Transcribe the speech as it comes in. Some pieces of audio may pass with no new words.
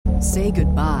Say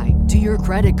goodbye to your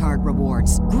credit card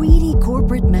rewards. Greedy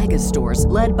corporate mega stores,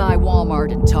 led by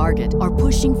Walmart and Target, are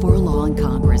pushing for a law in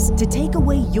Congress to take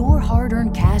away your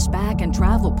hard-earned cash back and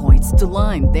travel points to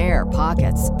line their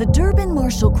pockets. The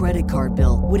Durbin-Marshall credit card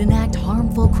bill would enact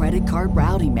harmful credit card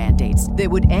routing mandates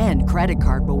that would end credit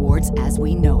card rewards as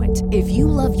we know it. If you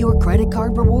love your credit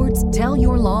card rewards, tell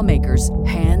your lawmakers,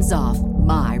 hands off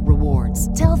my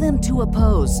rewards. Tell them to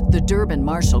oppose the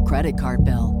Durbin-Marshall credit card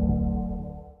bill.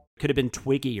 Could have been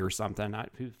Twiggy or something.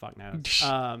 Who the fuck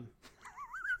knows?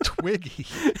 Twiggy.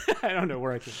 I don't know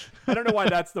where I don't know why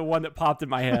that's the one that popped in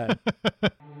my head.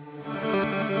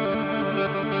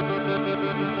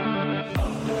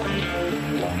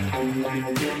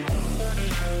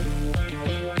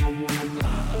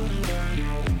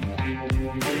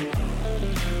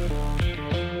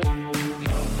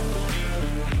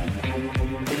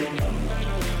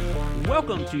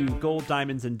 Welcome to Gold,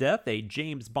 Diamonds, and Death, a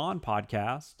James Bond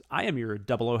podcast. I am your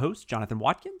 00 host, Jonathan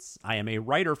Watkins. I am a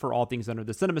writer for all things under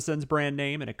the CinemaSins brand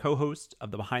name and a co-host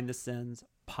of the Behind the Sins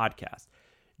podcast.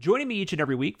 Joining me each and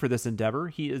every week for this endeavor,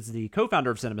 he is the co-founder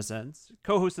of CinemaSins,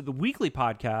 co-host of the weekly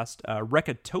podcast,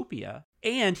 Recotopia,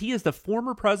 and he is the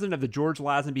former president of the George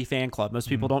Lazenby fan club. Most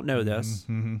people don't know this.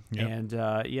 Yep. And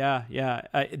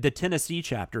the Tennessee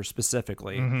chapter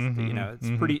specifically.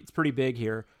 It's pretty big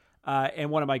here. And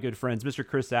one of my good friends, Mr.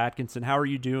 Chris Atkinson. How are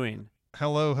you doing?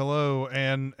 Hello.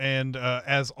 And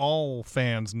as all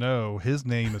fans know, his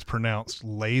name is pronounced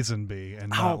Lazenby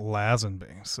and not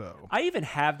Lazenby. So I even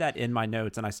have that in my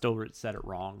notes, and I still said it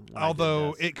wrong.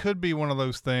 Although it could be one of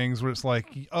those things where it's like,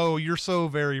 oh, you're so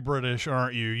very British,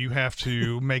 aren't you? You have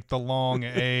to make the long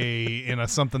A in a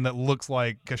something that looks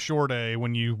like a short A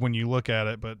when you look at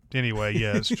it. But anyway,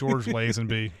 yeah, it's George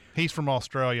Lazenby. He's from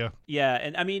Australia. Yeah,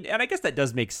 and I guess that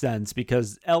does make sense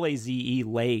because Laze,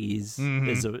 lays,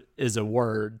 is a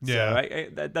word. Yeah,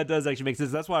 so that does actually make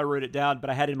sense. That's why I wrote it down, but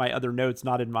I had it in my other notes,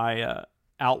 not in my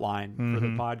outline for the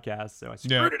podcast. So I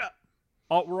screwed it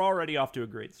up. We're already off to a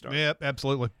great start. Yeah,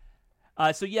 absolutely.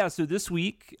 So this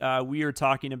week we are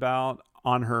talking about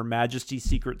On Her Majesty's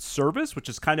Secret Service, which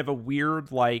is kind of a weird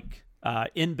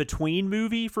in between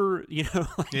movie for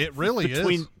it really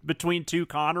is between two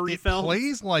Connery films. It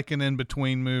plays like an in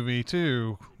between movie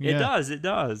too. Yeah. It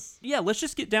does. Yeah, let's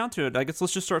just get down to it. I guess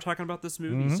let's just start talking about this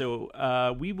movie.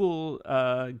 So we will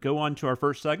go on to our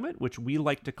first segment, which we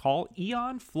like to call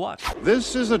Eon Flux.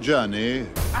 This is a journey.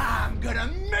 I'm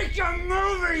gonna make a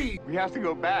movie. We have to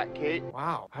go back, Kate.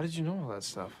 Wow, how did you know all that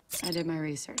stuff? I did my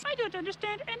research. I don't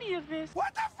understand any of this.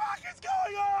 What the fuck is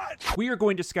going on? We are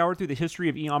going to scour through the history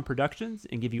of Eon Productions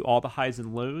and give you all the highs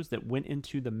and lows that went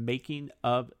into the making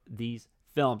of these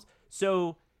films.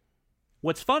 So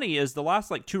what's funny is the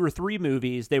last 2 or 3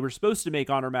 movies, they were supposed to make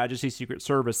On Her Majesty's Secret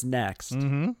Service next.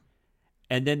 And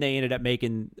then they ended up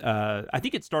making, I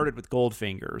think it started with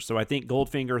Goldfinger. So I think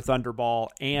Goldfinger, Thunderball,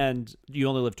 and You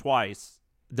Only Live Twice,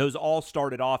 those all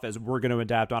started off as we're going to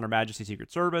adapt On Her Majesty's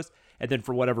Secret Service. And then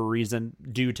for whatever reason,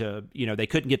 due to, they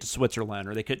couldn't get to Switzerland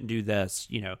or they couldn't do this,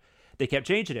 they kept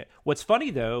changing it. What's funny,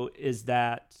 though, is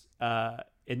that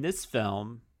in this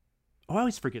film, I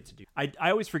always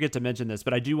forget to mention this,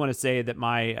 but I do want to say that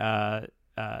my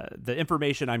the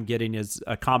information I'm getting is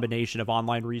a combination of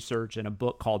online research and a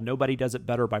book called Nobody Does It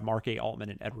Better by Mark A. Altman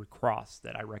and Edward Cross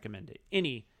that I recommend to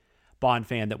any Bond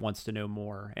fan that wants to know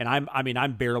more. And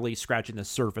I'm barely scratching the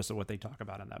surface of what they talk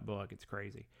about in that book. It's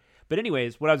crazy. But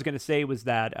anyways, what I was going to say was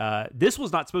that this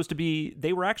was not supposed to be,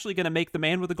 they were actually going to make The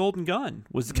Man with the Golden Gun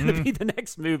was going to be the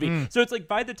next movie. So it's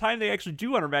by the time they actually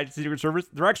do On Her Majesty's Secret Service,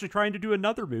 they're actually trying to do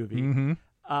another movie.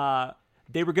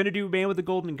 They were going to do Man with the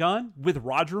Golden Gun with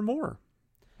Roger Moore.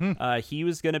 He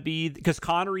was going to be, because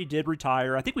Connery did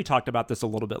retire. I think we talked about this a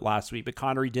little bit last week, but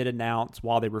Connery did announce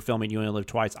while they were filming You Only Live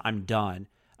Twice, I'm done.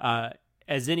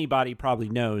 As anybody probably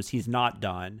knows, he's not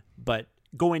done. But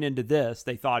going into this,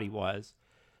 they thought he was.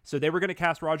 So they were going to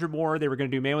cast Roger Moore. They were going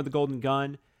to do Man with the Golden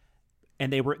Gun,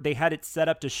 and they had it set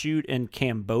up to shoot in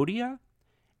Cambodia.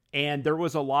 And there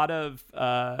was a lot of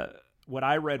what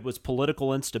I read was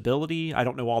political instability. I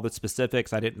don't know all the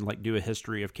specifics. I didn't do a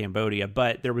history of Cambodia,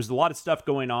 but there was a lot of stuff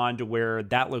going on to where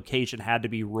that location had to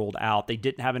be ruled out. They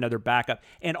didn't have another backup,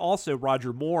 and also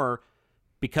Roger Moore.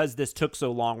 Because this took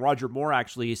so long, Roger Moore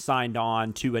actually signed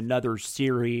on to another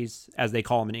series, as they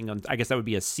call them in England. I guess that would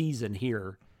be a season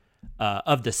here.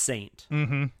 Of The Saint,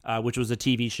 which was a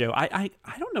TV show. I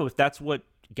don't know if that's what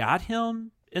got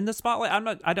him in the spotlight.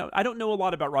 I don't know a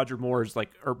lot about Roger Moore's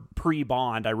or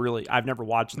pre-Bond. I've never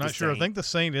watched. Not sure. Saint. I think The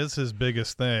Saint is his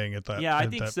biggest thing at that. Yeah, I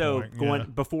think so.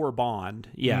 Point. Before Bond.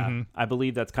 Yeah, I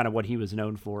believe that's kind of what he was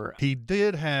known for. He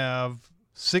did have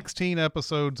 16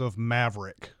 episodes of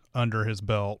Maverick under his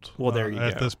belt. Well, there you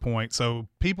at go. this point. So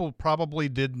people probably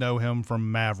did know him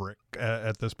from Maverick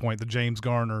at this point, the James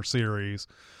Garner series.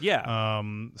 Yeah.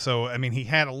 So I mean, he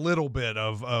had a little bit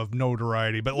of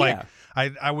notoriety, but like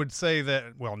I would say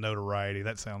that, well, notoriety,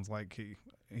 that sounds like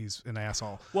he's an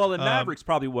asshole. Well, and Maverick's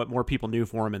probably what more people knew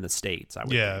for him in the States, I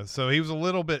would think. So he was a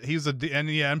little bit,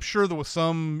 I'm sure there was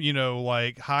some,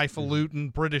 like highfalutin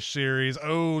British series.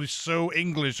 Oh, so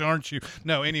English, aren't you?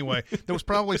 No, anyway, there was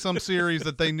probably some series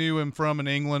that they knew him from in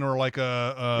England, or like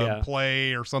a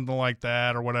play or something like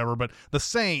that or whatever. But The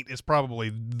Saint is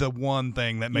probably the one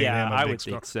thing that made him a big I would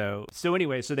star. think so. So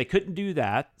anyway, so they couldn't do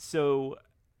that. So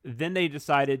then they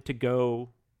decided to go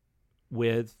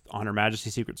with On Her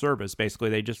Majesty's Secret Service. Basically,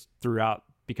 they just threw out,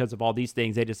 because of all these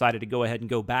things, they decided to go ahead and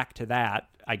go back to that.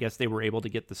 I guess they were able to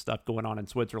get the stuff going on in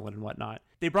Switzerland and whatnot.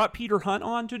 They brought Peter Hunt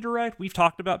on to direct. We've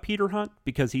talked about Peter Hunt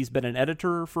because he's been an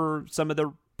editor for some of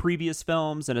the previous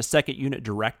films and a second unit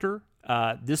director.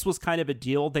 This was kind of a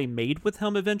deal they made with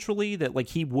him eventually, that like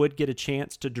he would get a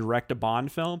chance to direct a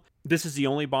Bond film. This is the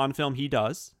only Bond film he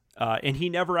does. And he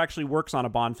never actually works on a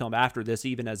Bond film after this,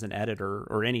 even as an editor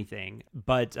or anything.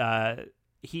 But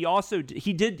he also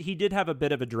he did have a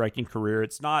bit of a directing career.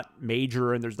 It's not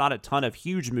major, and there's not a ton of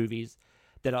huge movies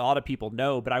that a lot of people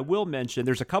know. But I will mention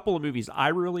there's a couple of movies I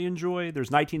really enjoy.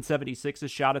 There's 1976's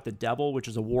Shout at the Devil, which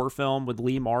is a war film with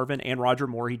Lee Marvin and Roger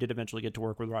Moore. He did eventually get to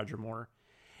work with Roger Moore.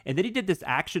 And then he did this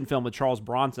action film with Charles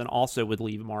Bronson, also with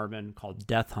Lee Marvin, called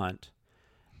Death Hunt.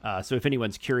 So if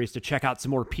anyone's curious to check out some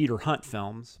more Peter Hunt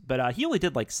films, but he only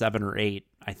did like 7 or 8,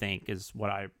 I think, is what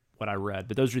I read.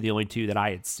 But those were the only 2 that I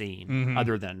had seen,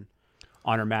 other than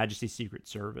On Her Majesty's Secret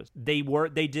Service. They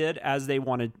did as they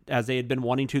had been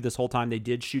wanting to this whole time. They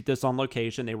did shoot this on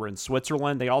location. They were in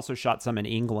Switzerland. They also shot some in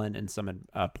England and some in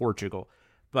Portugal.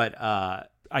 But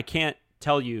I can't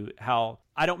tell you how.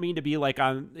 I don't mean to be like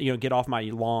I'm get off my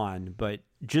lawn, but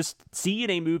just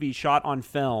seeing a movie shot on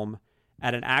film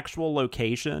at an actual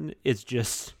location is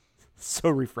just so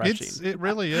refreshing. It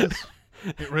really is.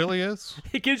 It really is.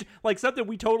 It gives like something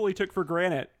we totally took for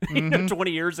granted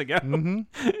 20 years ago. And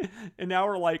now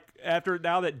we're like,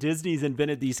 now that Disney's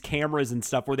invented these cameras and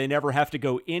stuff where they never have to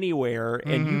go anywhere,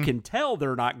 and you can tell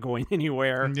they're not going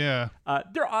anywhere. Yeah.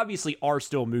 There obviously are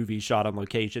still movies shot on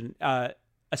location,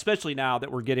 especially now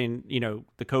that we're getting,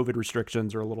 the COVID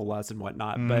restrictions are a little less and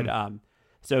whatnot. But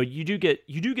so you do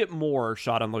get more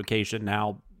shot on location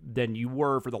now than you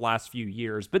were for the last few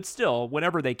years, but still,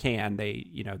 whenever they can,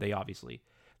 they obviously,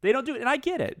 they don't do it. And I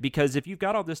get it, because if you've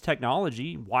got all this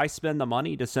technology, why spend the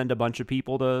money to send a bunch of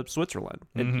people to Switzerland?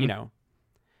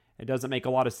 It doesn't make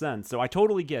a lot of sense. So I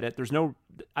totally get it. I don't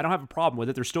have a problem with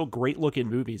it. There's still great looking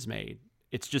movies made.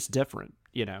 It's just different,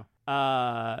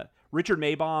 Richard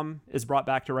Maybaum is brought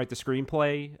back to write the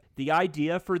screenplay. The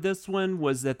idea for this one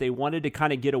was that they wanted to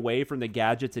kind of get away from the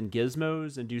gadgets and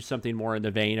gizmos and do something more in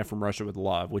the vein of From Russia with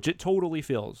Love, which it totally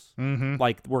feels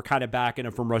like we're kind of back in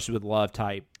a From Russia with Love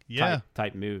type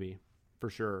movie, for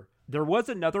sure. There was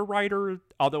another writer,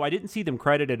 although I didn't see them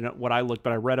credited in what I looked,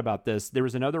 but I read about this. There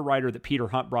was another writer that Peter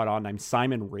Hunt brought on named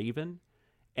Simon Raven.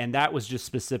 And that was just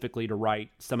specifically to write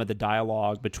some of the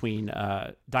dialogue between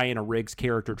Diana Rigg's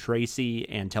character Tracy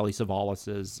and Telly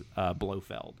Savalas's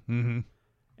Blofeld.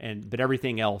 But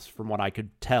everything else, from what I could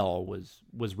tell, was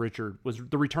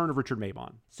the return of Richard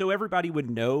Maybaum. So everybody would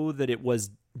know that it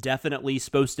was definitely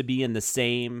supposed to be in the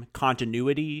same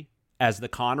continuity as the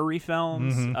Connery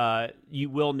films. You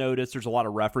will notice there's a lot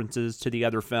of references to the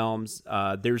other films.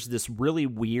 There's this really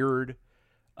weird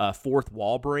fourth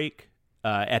wall break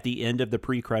at the end of the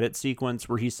pre-credit sequence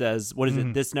where he says, what is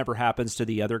it? This never happens to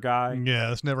the other guy.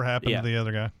 Yeah, this never happened to the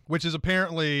other guy, which is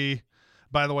apparently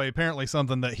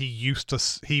something that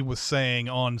he was saying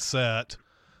on set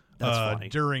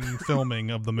during filming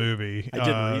of the movie. I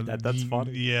didn't read that. That's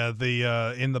funny. Yeah,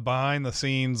 in the behind the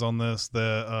scenes on this,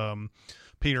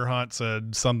 Peter Hunt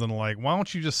said something like, "Why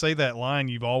don't you just say that line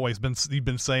you've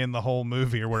been saying the whole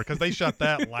movie?" Or where, because they shot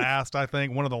that last, I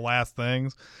think, one of the last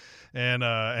things. And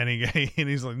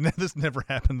he's like, this never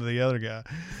happened to the other guy.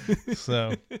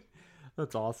 So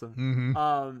that's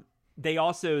awesome. They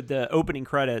also, the opening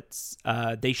credits,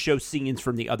 they show scenes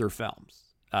from the other films.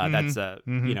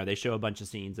 They show a bunch of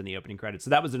scenes in the opening credits. So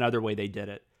that was another way they did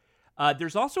it.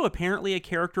 There's also apparently a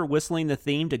character whistling the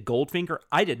theme to Goldfinger.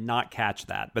 I did not catch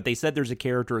that, but they said there's a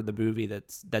character in the movie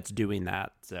that's doing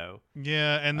that. So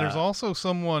yeah, and there's also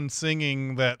someone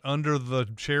singing that under the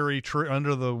cherry tree.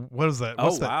 Under the, what is that?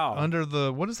 Wow! Under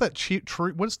the, what is that tree?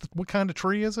 What kind of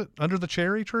tree is it? Under the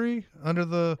cherry tree? Under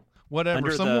the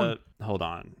whatever? Hold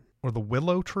on. Or the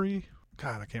willow tree?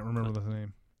 God, I can't remember the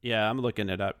name. Yeah, I'm looking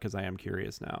it up because I am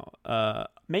curious now.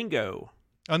 Mango.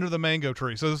 Under the Mango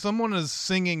Tree. So someone is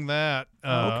singing that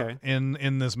okay.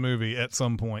 in this movie at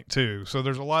some point too. So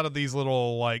there's a lot of these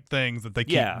little like things that they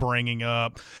keep bringing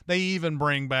up. They even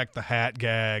bring back the hat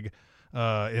gag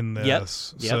in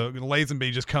this. Yep. So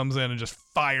Lazenby just comes in and just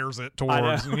fires it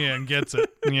towards and gets it,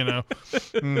 you know.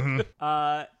 Mm-hmm.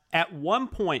 At one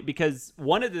point, because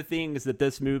one of the things that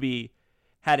this movie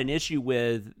had an issue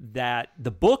with that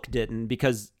the book didn't,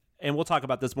 because, and we'll talk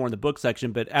about this more in the book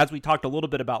section, but as we talked a little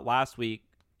bit about last week,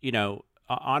 you know,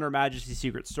 On Her Majesty's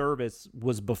Secret Service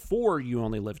was before You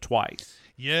Only Live Twice.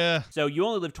 Yeah. So You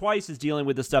Only Live Twice is dealing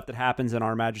with the stuff that happens in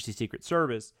Our Majesty's Secret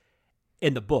Service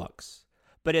in the books.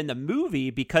 But in the movie,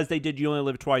 because they did You Only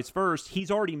Live Twice first, he's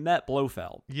already met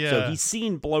Blofeld. Yeah. So he's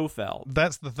seen Blofeld.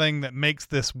 That's the thing that makes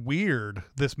this weird,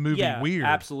 this movie weird.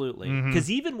 Absolutely.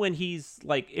 Because even when he's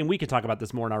like, and we can talk about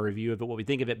this more in our review of it, what we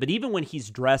think of it, but even when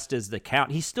he's dressed as the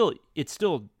Count, it's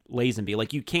still Lazenby.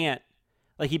 Like you can't,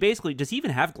 like he basically, does he even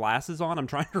have glasses on? I'm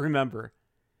trying to remember.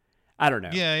 I don't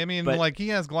know. Yeah, I mean, like he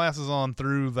has glasses on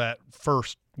through that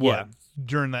first,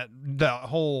 during that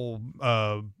whole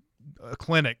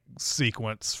clinic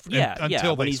sequence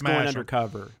until when they he's smash going him.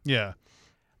 undercover. Yeah.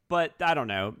 But I don't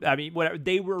know. I mean,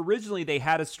 they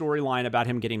had a storyline about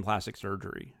him getting plastic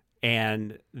surgery,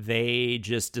 and they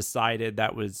just decided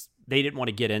they didn't want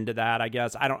to get into that, I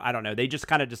guess. I don't know. They just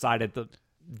kind of decided that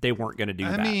they weren't going to do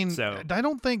that. I mean, so I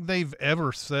don't think they've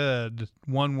ever said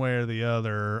one way or the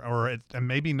other, and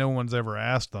maybe no one's ever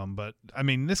asked them, but I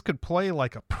mean, this could play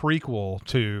like a prequel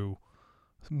to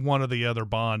one of the other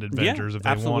Bond adventures if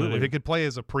they wanted it. It could play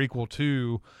as a prequel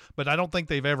too, but I don't think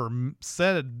they've ever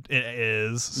said it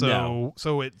is. So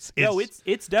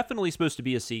it's definitely supposed to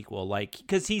be a sequel, like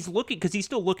because he's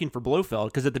still looking for Blofeld,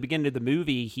 because at the beginning of the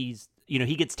movie he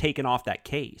gets taken off that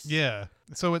case. Yeah.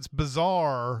 So it's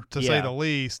bizarre to say the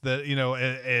least that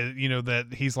that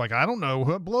he's like, I don't know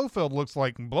what Blofeld looks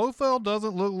like. Blofeld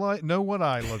doesn't know what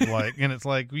I look like, and it's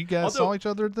like you guys saw each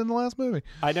other in the last movie.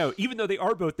 I know, even though they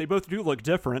both do look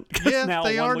different. Yeah, now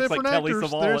they are different like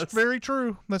actors. That's very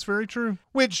true.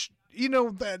 Which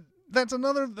that's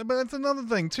another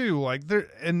thing too. Like there,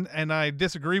 and I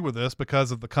disagree with this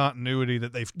because of the continuity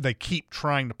that they keep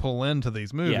trying to pull into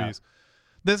these movies. Yeah.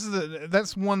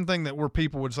 That's one thing where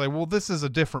people would say, well, this is a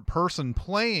different person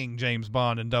playing James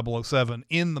Bond in 007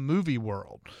 in the movie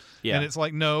world. Yeah. And it's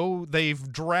like, no,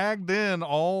 they've dragged in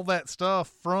all that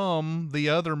stuff from the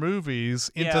other movies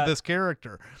into this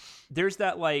character. There's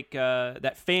that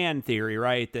that fan theory,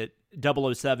 right? That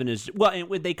 007 is, well,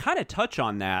 and they kind of touch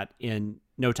on that in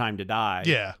No Time to Die.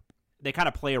 Yeah. They kind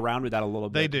of play around with that a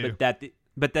little bit. They do.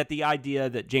 But that the idea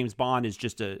that James Bond is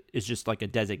just like a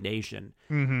designation.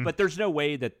 Mm-hmm. But there's no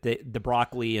way that the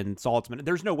Broccoli and Saltzman,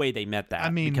 there's no way they met that. I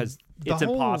mean, because it's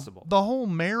impossible. The whole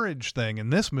marriage thing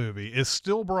in this movie is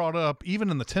still brought up even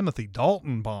in the Timothy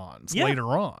Dalton Bonds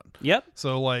later on. Yep.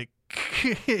 So like,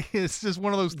 it's just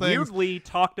one of those things. Weirdly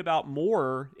talked about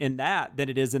more in that than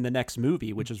it is in the next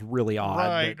movie, which is really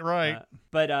odd. Right.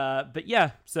 But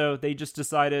yeah, so they just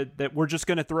decided that we're just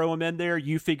going to throw him in there.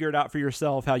 You figure it out for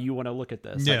yourself how you want to look at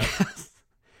this.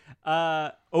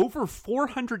 Yeah. Over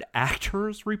 400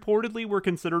 actors reportedly were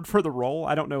considered for the role.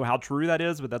 I don't know how true that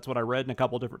is, but that's what I read in a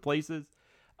couple different places.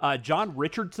 John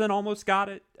Richardson almost got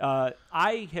it.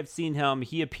 I have seen him.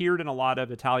 He appeared in a lot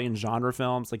of Italian genre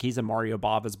films. Like he's in Mario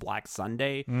Bava's Black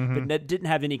Sunday, but didn't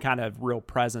have any kind of real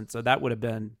presence. So that would have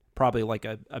been probably like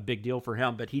a big deal for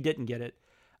him, but he didn't get it.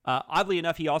 Oddly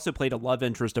enough, he also played a love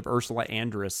interest of Ursula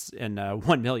Andress in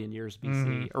 1 Million Years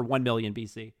BC, or 1 Million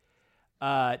BC.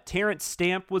 Terrence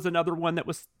Stamp was another one that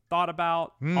was thought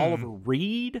about. Oliver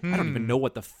Reed. I don't even know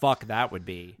what the fuck that would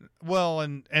be. Well,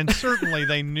 and certainly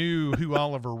they knew who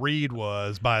Oliver Reed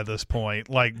was by this point.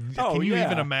 Like, can you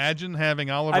even imagine having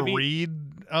Oliver Reed?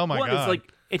 Oh my God. It's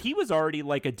like, and he was already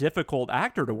like a difficult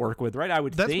actor to work with, right? I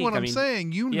would think. That's what I'm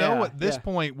saying. You know, at this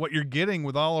point, what you're getting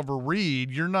with Oliver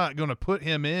Reed, you're not going to put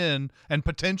him in and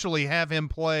potentially have him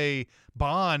play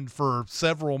Bond for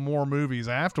several more movies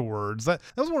afterwards. That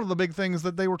was one of the big things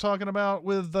that they were talking about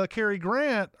with Cary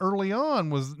Grant early on.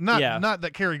 Was not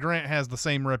that Cary Grant has the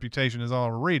same reputation as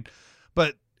Oliver Reed,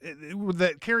 but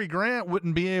that Cary Grant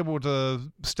wouldn't be able to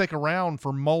stick around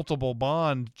for multiple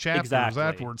Bond chapters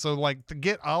afterwards. So, like, to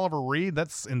get Oliver Reed,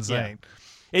 that's insane.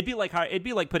 Yeah. It'd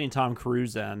be like putting Tom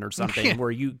Cruise in or something, where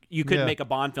you couldn't make a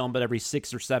Bond film, but every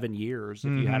 6 or 7 years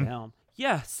if you had him.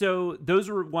 Yeah, so those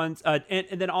were ones,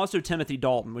 and then also Timothy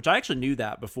Dalton, which I actually knew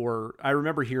that before. I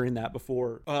remember hearing that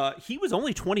before. He was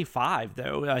only 25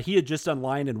 though. He had just done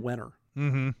Lion in Winter.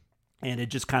 and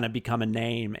had just kind of become a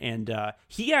name. And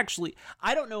he actually,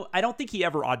 I don't think he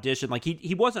ever auditioned. Like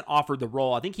he wasn't offered the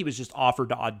role. I think he was just offered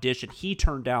to audition. He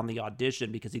turned down the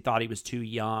audition because he thought he was too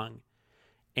young.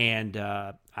 And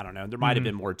I don't know, there might have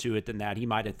been more to it than that. He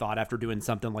might have thought after doing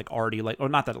something like already like, or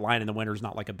not that Lion in the Winter is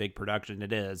not like a big production,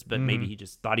 it is, but maybe he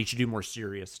just thought he should do more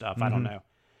serious stuff. I don't know.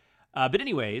 But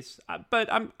anyways,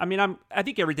 I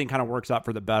think everything kind of works out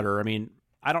for the better. I mean,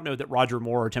 I don't know that Roger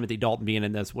Moore or Timothy Dalton being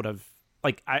in this would have,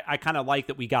 like, I kind of like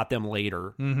that we got them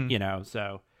later, you know,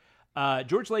 so.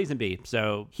 George Lazenby.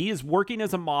 So he is working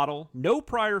as a model, no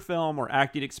prior film or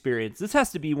acting experience. This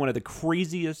has to be one of the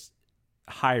craziest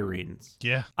hirings.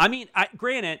 Yeah. I mean,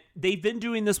 granted, they've been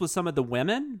doing this with some of the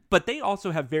women, but they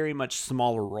also have very much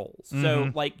smaller roles.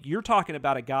 So, like, you're talking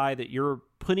about a guy that you're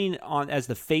putting on as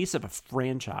the face of a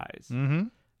franchise.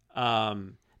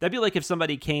 That'd be like if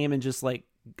somebody came and just, like,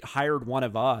 hired one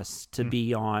of us to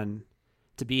be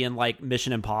in like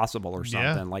Mission Impossible or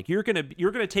something. Like you're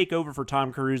gonna take over for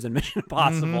Tom Cruise in Mission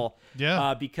Impossible.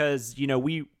 Because you know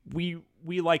we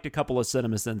liked a couple of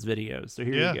CinemaSins videos. So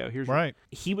here you go. Here's right.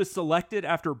 He was selected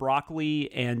after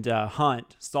Broccoli and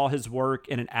Hunt saw his work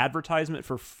in an advertisement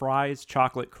for Fry's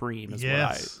chocolate cream.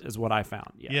 Is what I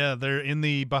found. Yeah, they're in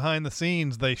the behind the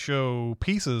scenes. They show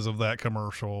pieces of that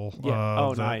commercial.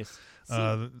 Nice.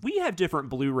 See, we have different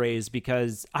Blu-rays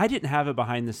because I didn't have a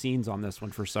behind the scenes on this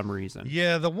one for some reason.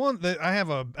 Yeah, the one that I have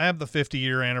the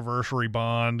 50-year anniversary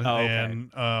bond,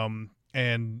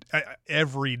 and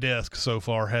every disc so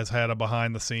far has had a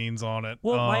behind the scenes on it.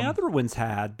 Well, my other ones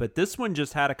had, but this one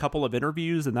just had a couple of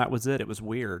interviews, and that was it. It was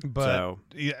weird. But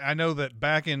I know that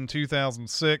back in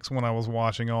 2006, when I was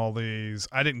watching all these,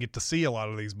 I didn't get to see a lot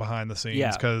of these behind the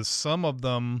scenes because some of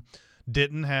them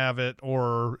didn't have it,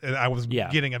 or I was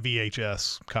getting a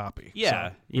VHS copy.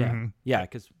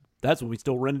 Because that's when we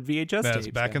still rented VHS tapes. That's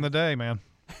back in the day, man.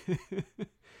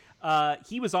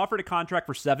 He was offered a contract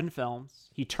for 7 films.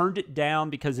 He turned it down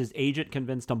because his agent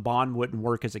convinced him Bond wouldn't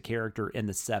work as a character in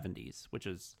the 70s, which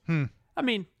is, I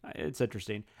mean, it's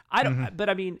interesting. I don't, but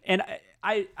I mean, and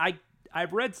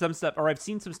I've read some stuff, or I've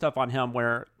seen some stuff on him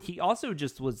where he also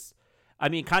just was, I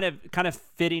mean, kind of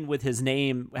fitting with his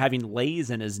name, having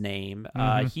Lays in his name.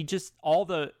 He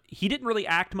didn't really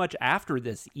act much after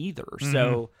this either.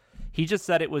 So he just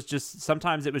said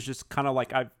sometimes it was just kind of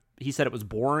like, he said it was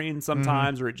boring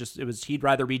sometimes, or he'd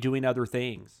rather be doing other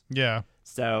things. Yeah.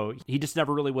 So he just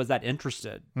never really was that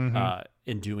interested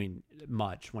in doing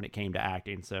much when it came to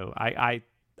acting. So I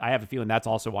have a feeling that's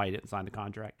also why he didn't sign the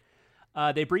contract.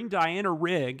 They bring Diana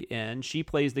Rigg in. She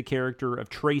plays the character of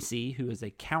Tracy, who is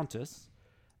a countess.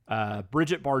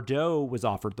 Bridget Bardot was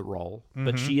offered the role,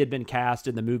 but she had been cast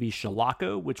in the movie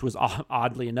Shalako, which was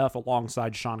oddly enough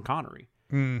alongside Sean Connery.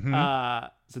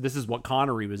 So this is what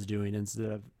Connery was doing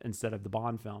instead of the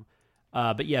Bond film.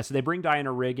 But yeah, so they bring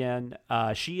Diana Rigg in.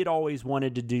 She had always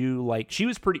wanted to do she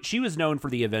was known for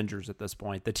the Avengers at this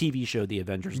point, the TV show The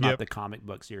Avengers, not the comic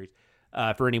book series.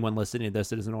 For anyone listening to this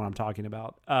that doesn't know what I'm talking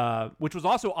about, which was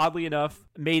also oddly enough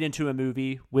made into a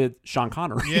movie with Sean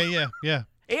Connery. Yeah.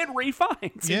 And Ray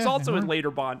Fiennes. He's also in later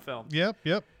Bond films.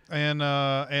 Yep.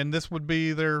 And this would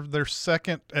be their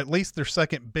second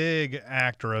big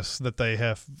actress that they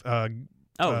have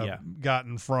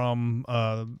gotten from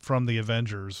the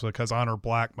Avengers, because Honor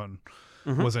Blackman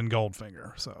was in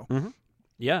Goldfinger. So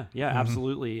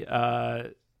absolutely.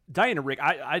 Diana Rigg,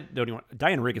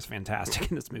 Diana Rigg is fantastic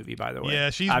in this movie, by the way. Yeah,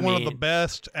 she's one of the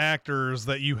best actors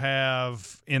that you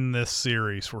have in this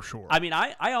series for sure. I mean,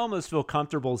 I almost feel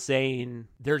comfortable saying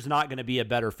there's not going to be a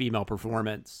better female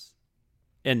performance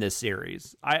in this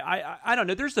series. I don't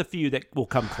know. There's a few that will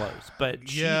come close, but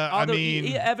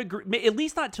Eva Green, at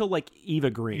least not till Eva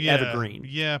Green.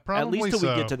 Yeah, probably. At least till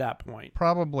we get to that point.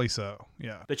 Probably so.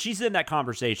 Yeah, but she's in that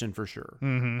conversation for sure.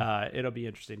 It'll be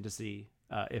interesting to see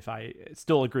if I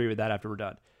still agree with that after we're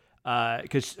done,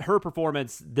 because her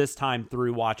performance this time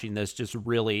through watching this just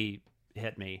really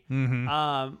hit me when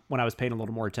I was paying a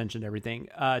little more attention to everything.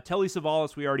 Telly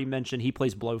Savalas, we already mentioned, he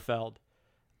plays Blofeld.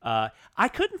 I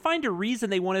couldn't find a reason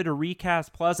they wanted to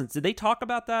recast Pleasance. Did they talk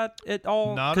about that at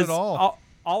all? Not at all.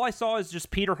 All I saw is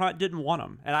just Peter Hunt didn't want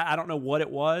him, and I don't know what it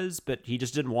was, but he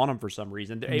just didn't want him for some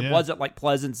reason. It wasn't like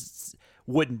Pleasance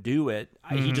wouldn't do it.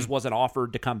 He just wasn't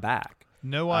offered to come back.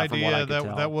 No idea.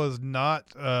 That was not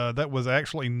that was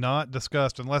actually not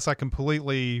discussed, unless I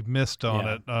completely missed on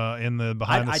it in the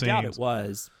behind the scenes. I doubt it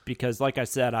was, because like I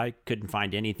said, I couldn't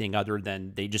find anything other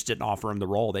than they just didn't offer him the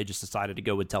role. They just decided to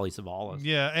go with Telly Savalas.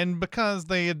 Yeah, and because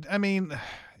they had, I mean,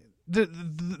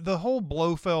 the whole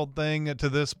Blofeld thing to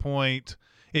this point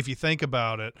if you think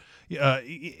about it.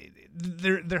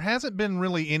 There hasn't been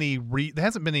really there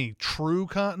hasn't been any true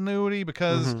continuity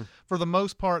because for the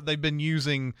most part they've been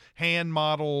using hand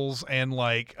models and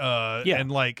a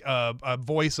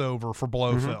voiceover for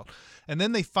Blofeld. And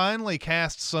then they finally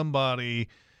cast somebody,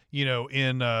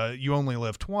 in You Only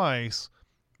Live Twice.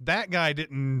 That guy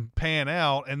didn't pan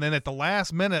out, and then at the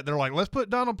last minute they're like, let's put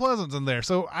Donald Pleasance in there.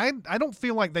 So I don't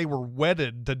feel like they were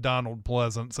wedded to Donald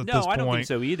Pleasance at this point. No, I don't think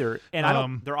so either.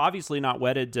 And they're obviously not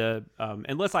wedded to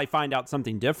unless I find out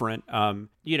something different.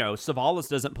 Savalas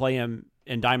doesn't play him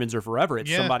in Diamonds Are Forever.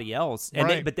 It's somebody else.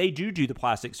 And but they do the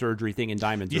plastic surgery thing in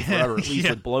Diamonds Are Forever, at least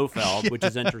with Blofeld, which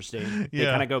is interesting. They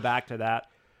kind of go back to that.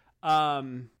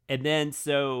 And then,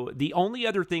 so the only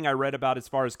other thing I read about as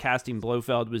far as casting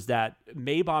Blofeld was that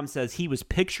Maybaum says he was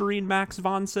picturing Max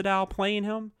von Sydow playing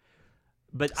him,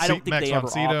 but I don't think they ever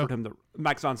offered him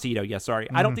Max von Sydow. Yeah, sorry.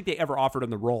 I don't think they ever offered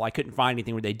him the role. I couldn't find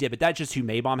anything where they did, but that's just who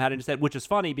Maybaum had in his head, which is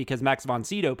funny because Max von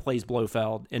Sydow plays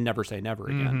Blofeld in Never Say Never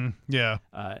Again.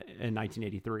 In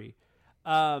 1983.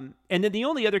 And then the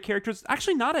only other characters,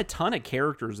 actually not a ton of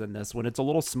characters in this one. It's a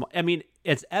little small. I mean,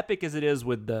 as epic as it is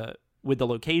with the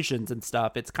locations and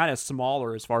stuff, it's kind of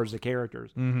smaller as far as the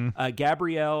characters.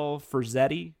 Gabrielle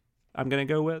Ferzetti, I'm going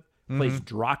to go with, plays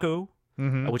Draco,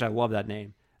 which I love that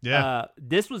name. Yeah.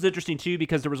 This was interesting too,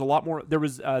 because there was a lot more,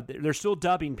 they're still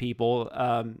dubbing people.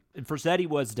 Ferzetti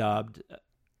was dubbed.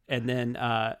 And then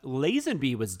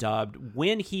Lazenby was dubbed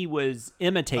when he was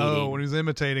imitating. Oh, when he was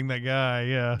imitating that guy,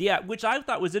 yeah. Yeah, which I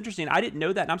thought was interesting. I didn't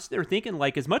know that. And I'm sitting there thinking,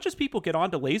 as much as people get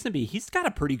on to Lazenby, he's got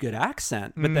a pretty good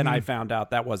accent. But then I found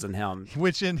out that wasn't him.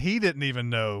 And he didn't even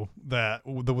know that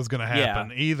was going to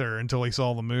happen either until he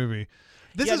saw the movie.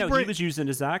 He was using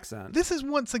his accent. This is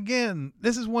once again,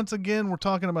 we're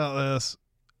talking about this,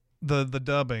 the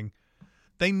dubbing.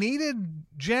 They needed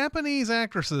Japanese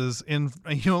actresses in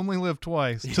You Only Live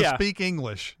Twice to speak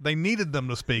English. They needed them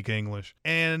to speak English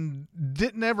and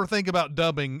didn't ever think about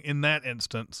dubbing in that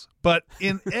instance. But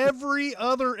in every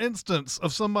other instance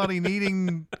of somebody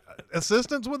needing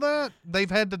assistance with that,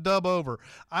 they've had to dub over.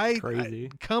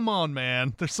 Crazy. Come on,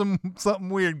 man. There's something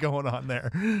weird going on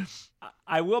there.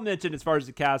 I will mention, as far as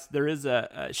the cast, there is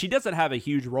she doesn't have a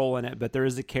huge role in it, but there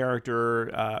is a character,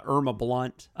 Irma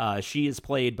Blunt. She is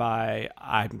played by,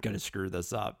 I'm going to screw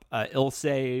this up, Ilse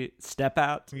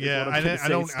Stepat. Yeah,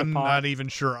 I'm not even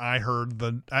sure I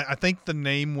heard I think the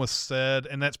name was said,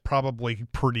 and that's probably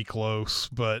pretty close,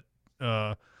 but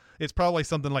it's probably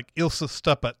something like Ilse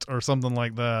Stepat or something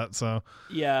like that. So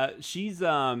yeah, she's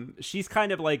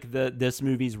kind of like this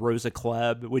movie's Rosa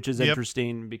Klebb, which is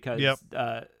interesting because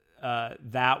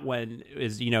that one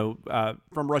is,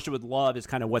 From Russia with Love is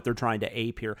kind of what they're trying to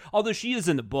ape here. Although she is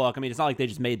in the book. I mean, it's not like they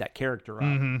just made that character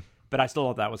up. But I still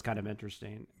thought that was kind of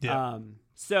interesting. Yeah.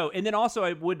 And then also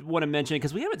I would want to mention,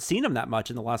 because we haven't seen them that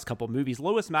much in the last couple of movies,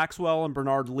 Lois Maxwell and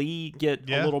Bernard Lee get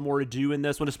a little more to do in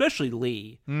this one, especially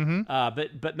Lee.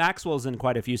 But Maxwell's in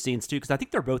quite a few scenes too, because I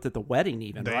think they're both at the wedding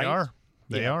even, right?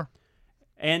 They are.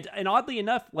 And oddly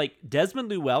enough, Desmond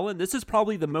Llewellyn, this is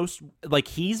probably the most,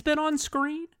 he's been on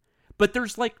screen. But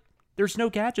there's no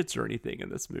gadgets or anything in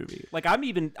this movie.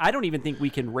 I don't even think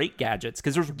we can rate gadgets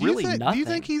because there's really nothing. Do you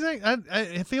think he's?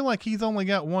 I feel like he's only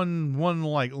got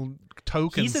one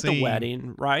token. He's at the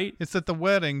wedding, right? It's at the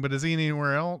wedding, but is he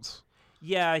anywhere else?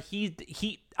 Yeah,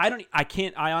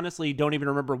 I honestly don't even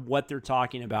remember what they're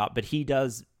talking about. But he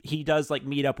does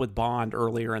meet up with Bond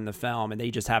earlier in the film, and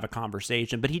they just have a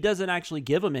conversation. But he doesn't actually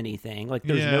give him anything.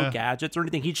 There's no gadgets or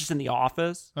anything. He's just in the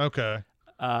office. Okay.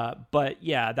 But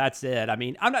yeah, that's it. I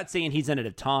mean, I'm not saying he's in it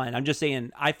a ton. I'm just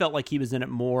saying I felt like he was in it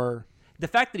more. The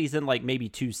fact that he's in maybe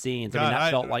 2 scenes,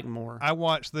 that felt like more. I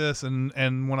watched this,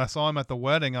 and when I saw him at the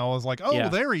wedding, I was like, oh,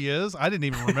 there he is. I didn't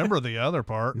even remember the other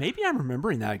part. Maybe I'm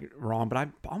remembering that wrong, but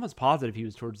I'm almost positive he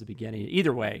was towards the beginning.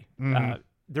 Either way,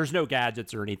 there's no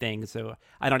gadgets or anything, so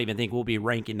I don't even think we'll be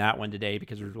ranking that one today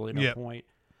because there's really no point.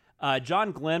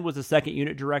 John Glenn was the second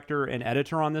unit director and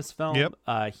editor on this film. Yep.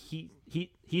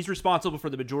 He's responsible for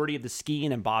the majority of the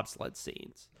skiing and bobsled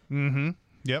scenes.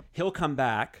 Yep. He'll come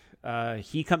back.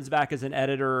 He comes back as an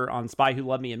editor on Spy Who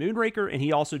Loved Me and Moonraker, and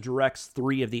he also directs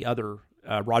 3 of the other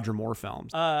Roger Moore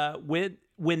films.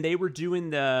 When they were doing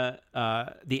the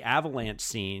avalanche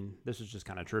scene, this was just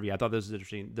kind of trivia. I thought this was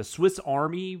interesting. The Swiss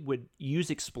Army would use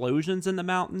explosions in the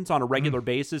mountains on a regular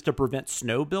basis to prevent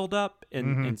snow buildup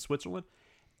in Switzerland.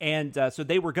 And so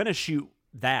they were going to shoot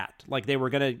that. They were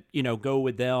going to, go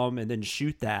with them and then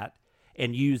shoot that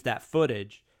and use that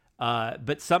footage.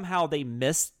 But somehow they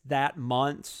missed that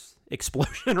month's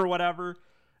explosion or whatever.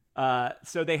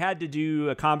 So they had to do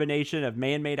a combination of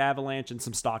man-made avalanche and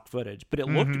some stock footage, but it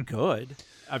looked good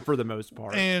for the most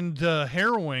part. And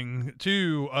harrowing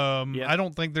too. I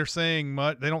don't think they're saying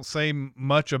much. They don't say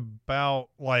much about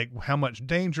like how much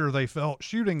danger they felt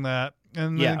shooting that.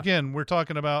 And then again, we're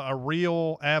talking about a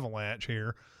real avalanche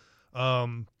here.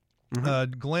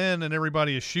 Glenn and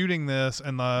everybody is shooting this,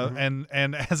 and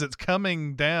and as it's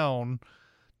coming down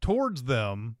towards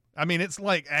them. I mean, it's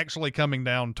like actually coming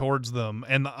down towards them,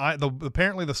 and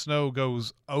apparently the snow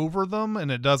goes over them,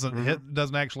 and it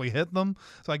doesn't actually hit them.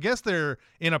 So I guess they're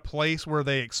in a place where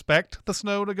they expect the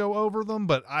snow to go over them,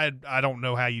 but I don't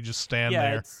know how you just stand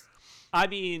there.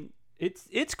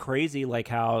 It's crazy, like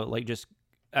how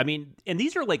and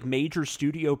these are like major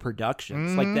studio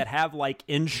productions, like that have like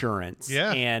insurance.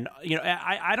 Yeah. And,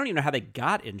 I don't even know how they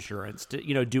got insurance to,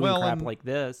 doing crap like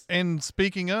this. And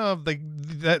speaking of,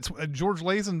 that's George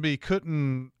Lazenby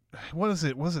couldn't, what is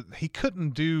it? He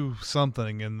couldn't do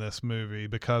something in this movie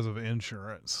because of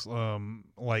insurance.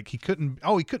 Like he couldn't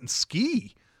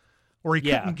ski. Or he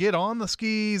couldn't get on the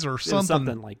skis or something.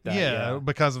 Something like that. Yeah,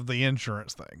 because of the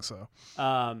insurance thing. So,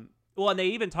 well, and they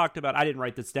even talked about, I didn't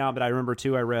write this down, but I remember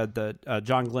too, I read that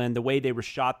John Glenn, the way they were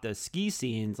shot the ski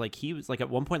scenes, like he was like at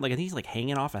one point, like I think he's like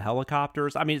hanging off of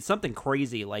helicopters. I mean, it's something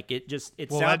crazy. Like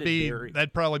sounded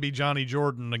that'd probably be Johnny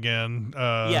Jordan again.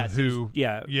 That's who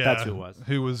it was.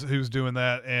 Who's doing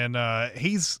that. And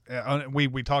he's,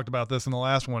 we talked about this in the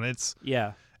last one.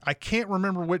 I can't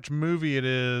remember which movie it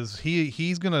is. He's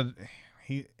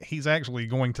actually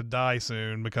going to die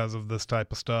soon because of this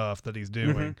type of stuff that he's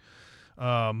doing.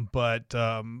 But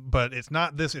it's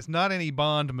not this. It's not any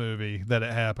Bond movie that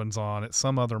it happens on. It's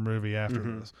some other movie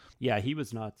after this. Yeah, he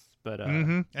was nuts. But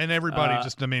and everybody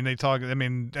they talk. I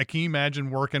mean, can you imagine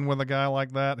working with a guy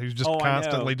like that who's just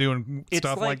constantly doing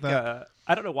stuff like that?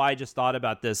 I don't know why I just thought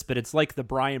about this, but it's like the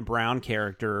Brian Brown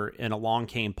character in Along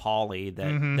Came Polly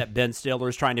that Ben Stiller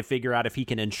is trying to figure out if he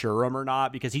can insure him or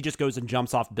not, because he just goes and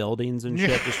jumps off buildings and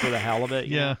shit just for the hell of it.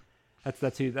 You know?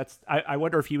 That's who. I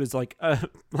wonder if he was like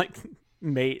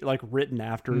written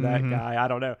after that guy. I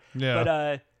don't know.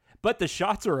 Yeah. But the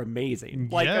shots are amazing.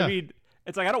 Like, I mean,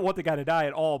 it's like, I don't want the guy to die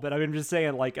at all, but I'm just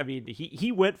saying, like, I mean,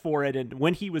 he went for it, and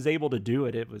when he was able to do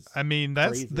it, it was. I mean,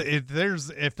 that's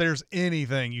if there's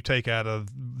anything you take out of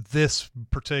this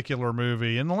particular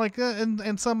movie, and like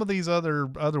and some of these other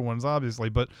ones, obviously,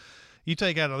 but you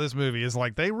take out of this movie is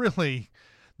like they really.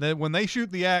 That when they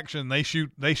shoot the action, they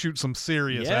shoot some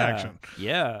serious action.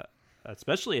 Yeah,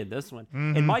 especially in this one.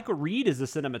 And Michael Reed is a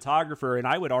cinematographer, and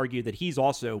I would argue that he's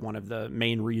also one of the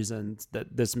main reasons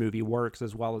that this movie works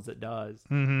as well as it does.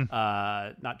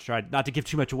 Not to give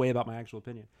too much away about my actual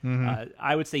opinion.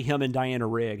 I would say him and Diana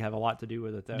Rigg have a lot to do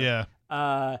with it, though. Yeah.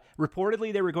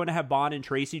 Reportedly, they were going to have Bond and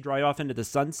Tracy drive off into the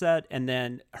sunset, and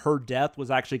then her death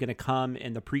was actually going to come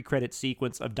in the pre-credit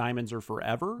sequence of Diamonds Are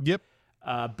Forever. Yep.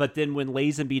 But then when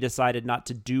Lazenby decided not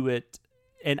to do it,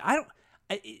 and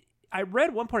I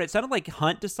read one part, it sounded like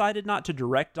Hunt decided not to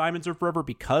direct Diamonds Are Forever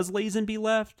because Lazenby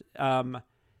left. I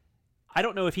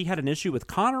don't know if he had an issue with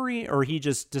Connery or he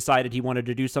just decided he wanted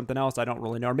to do something else. I don't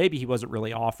really know. Or maybe he wasn't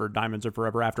really offered Diamonds Are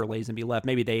Forever after Lazenby left.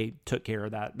 Maybe they took care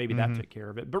of that. Maybe that took care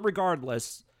of it. But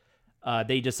regardless,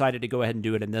 they decided to go ahead and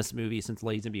do it in this movie since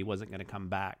Lazenby wasn't going to come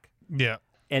back. Yeah.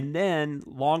 And then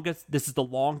this is the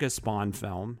longest Bond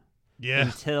film. Yeah.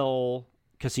 Until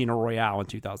Casino Royale in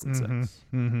 2006.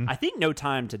 I think No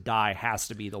Time to Die has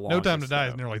to be the longest. No Time to Die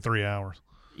is nearly 3 hours.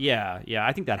 Yeah,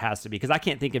 I think that has to be, because I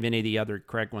can't think of any of the other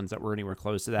correct ones that were anywhere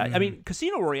close to that. I mean,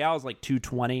 Casino Royale is like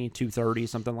 220, 230,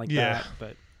 something like that.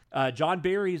 But John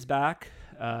Barry's back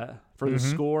for the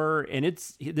score, and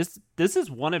this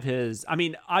is one of his. I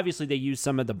mean, obviously they use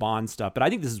some of the Bond stuff, but I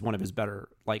think this is one of his better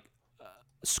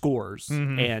scores.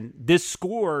 And this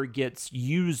score gets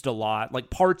used a lot.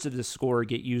 Like parts of the score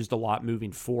get used a lot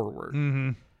moving forward.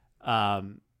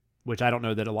 Which I don't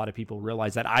know that a lot of people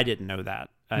realize that. I didn't know that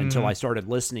until I started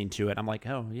listening to it. I'm like,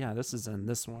 oh yeah, this is in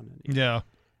this one. Yeah.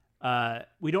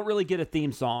 We don't really get a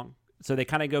theme song, so they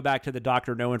kind of go back to the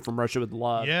Dr. No One from Russia with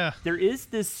Love. Yeah. There is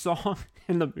this song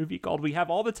in the movie called We Have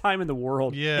All the Time in the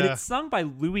World. Yeah. And it's sung by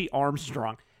Louis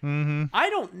Armstrong. I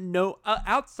don't know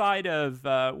outside of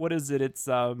what is it? It's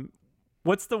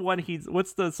what's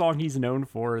the song he's known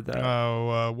for?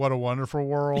 What a Wonderful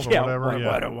World, or yeah, whatever.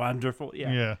 What a wonderful.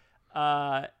 Yeah.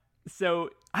 So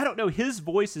I don't know. His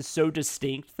voice is so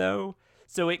distinct though.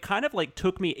 So it kind of like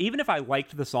took me, even if I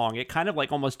liked the song, it kind of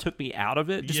like almost took me out of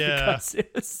it just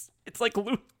because it's like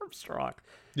Louis Armstrong.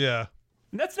 Yeah.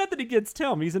 And that's nothing against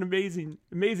him. He's an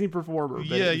amazing performer.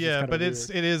 But but it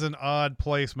is an odd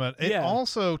placement. It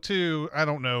also too, I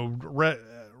don't know,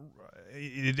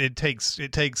 it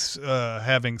takes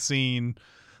having seen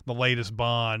the latest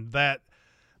Bond that.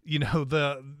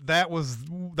 That was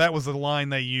the line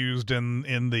they used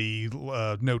in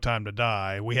the No Time to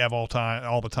Die. We have all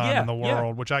the time in the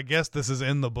world, which I guess this is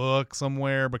in the book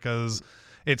somewhere because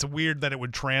it's weird that it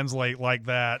would translate like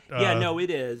that. No, it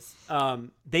is.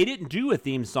 They didn't do a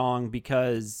theme song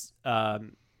because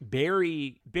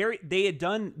Barry they had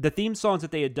done the theme songs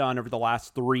that they had done over the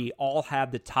last 3 all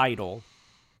had the title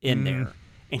in there.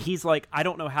 And he's like, I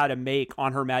don't know how to make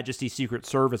On Her Majesty's Secret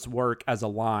Service work as a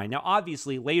line. Now,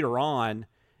 obviously, later on,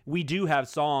 we do have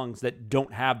songs that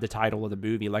don't have the title of the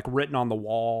movie, like Written on the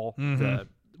Wall, the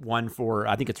one for,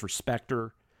 I think it's for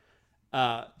Spectre.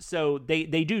 So they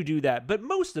do that. But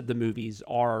most of the movies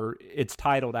it's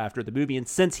titled after the movie. And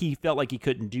since he felt like he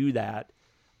couldn't do that,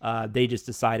 they just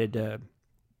decided to,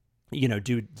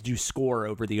 do score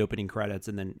over the opening credits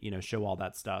and then, show all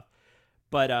that stuff.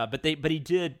 But he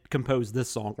did compose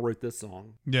this song, wrote this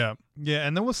song. Yeah,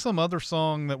 and there was some other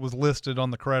song that was listed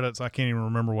on the credits. I can't even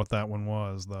remember what that one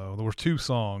was, though. There were 2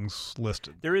 songs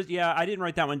listed. There is, I didn't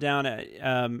write that one down.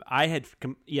 There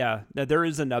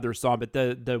is another song, but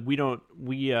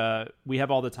we have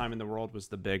all the time in the world was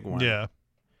the big one. Yeah,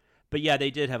 but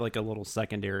they did have like a little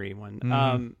secondary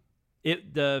one.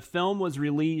 The film was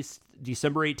released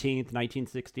December 18th,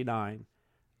 1969.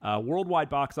 Worldwide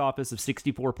box office of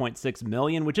 $64.6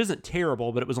 million, which isn't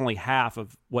terrible, but it was only half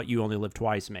of what You Only Live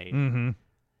Twice made.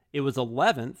 It was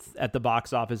 11th at the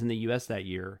box office in the U.S. that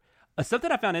year.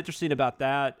 Something I found interesting about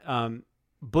that,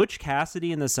 Butch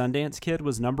Cassidy and the Sundance Kid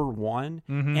was number 1.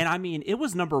 And I mean, it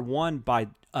was number 1 by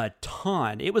a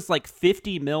ton. It was like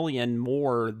 50 million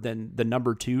more than the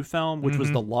number 2 film, which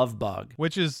was The Love Bug.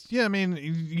 Which is, I mean,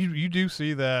 you do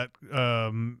see that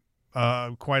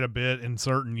quite a bit in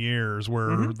certain years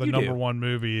where the number 1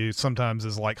 movie sometimes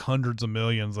is like hundreds of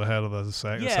millions ahead of the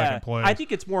second place. I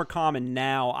think it's more common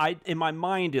now. In my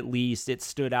mind, at least, it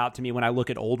stood out to me when I look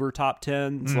at older top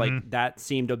 10s. Like that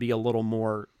seemed to be a little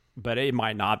more, but it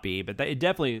might not be. But it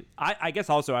definitely, I guess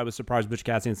also I was surprised Butch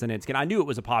Cassidy and Sundance Kid. I knew it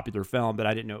was a popular film, but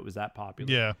I didn't know it was that popular.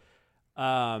 Yeah.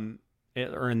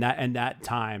 Or in that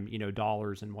time,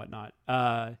 dollars and whatnot.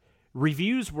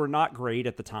 Reviews were not great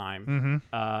at the time.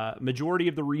 Majority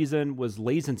of the reason was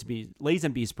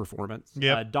Lazenby's performance.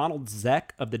 Donald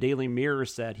Zeck of the Daily Mirror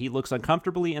said he looks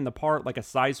uncomfortably in the part like a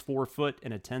size 4 foot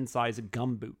in a 10 size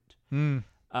gumboot.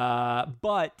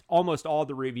 But almost all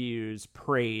the reviews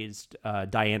praised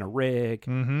Diana Rigg,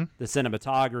 the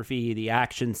cinematography, the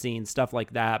action scenes, stuff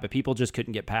like that. But people just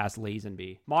couldn't get past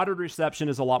Lazenby. Modern reception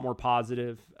is a lot more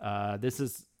positive. This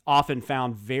is often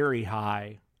found very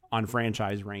high on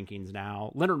franchise rankings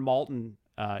now. Leonard Maltin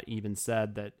even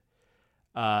said that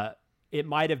it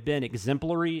might have been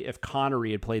exemplary if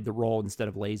Connery had played the role instead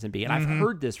of Lazenby. And I've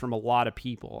heard this from a lot of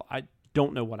people. I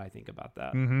don't know what I think about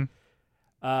that.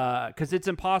 Because it's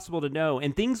impossible to know.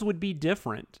 And things would be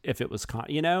different if it was,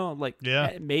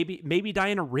 maybe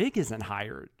Diana Rigg isn't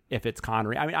hired if it's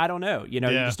Connery. I mean, I don't know. You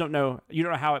just don't know. You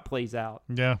don't know how it plays out.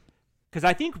 Yeah. Because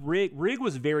I think Rigg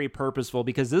was very purposeful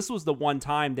because this was the one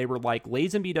time they were like,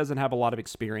 Lazenby doesn't have a lot of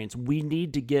experience. We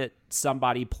need to get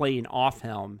somebody playing off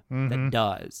him that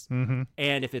does.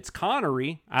 And if it's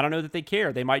Connery, I don't know that they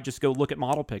care. They might just go look at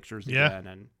model pictures again.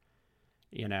 And,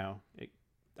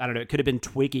 I don't know. It could have been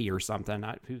Twiggy or something.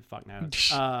 Who the fuck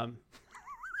knows?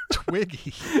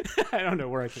 Twiggy. I don't know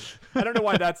where I don't know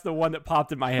why that's the one that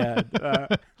popped in my head.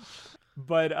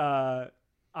 But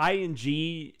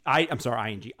IGN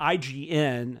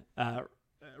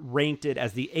ranked it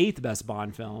as the 8th best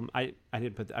Bond film. I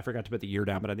forgot to put the year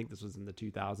down, but I think this was in the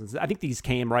 2000s. I think these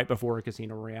came right before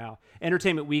Casino Royale.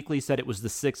 Entertainment Weekly said it was the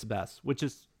 6th best, which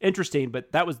is interesting,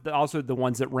 but that was also the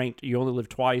ones that ranked You Only Live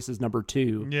Twice as number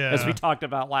 2, as we talked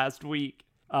about last week.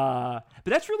 But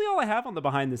that's really all I have on the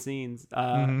behind the scenes.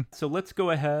 So let's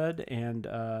go ahead and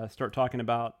start talking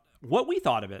about what we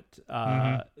thought of it.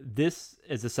 This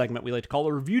is a segment we like to call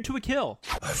A Review to a Kill.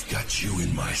 I've got you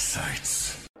in my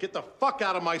sights. Get the fuck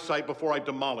out of my sight before I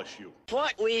demolish you.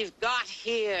 What we've got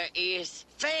here is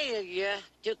failure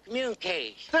to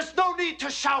communicate. There's no need to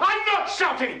shout. I'm not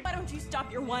shouting. Why don't you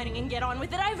stop your whining and get on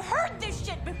with it? I've heard this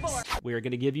shit before. We are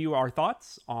going to give you our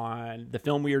thoughts on the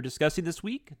film we are discussing this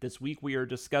week. This week we are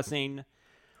discussing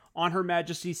On Her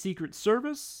Majesty's Secret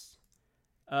Service,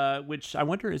 which I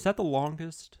wonder, is that the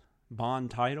longest Bond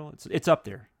title? It's up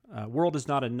there. World Is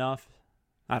Not Enough.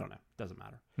 I don't know. Doesn't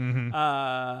matter.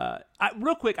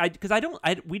 Real quick,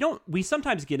 we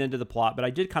sometimes get into the plot, but I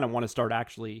did kind of want to start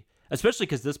actually, especially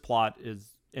because this plot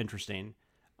is interesting.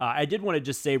 I did want to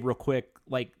just say real quick,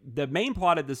 like the main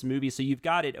plot of this movie. So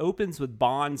it opens with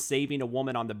Bond saving a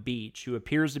woman on the beach who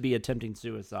appears to be attempting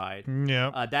suicide.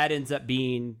 Yeah. That ends up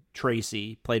being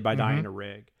Tracy, played by Diana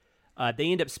Rigg.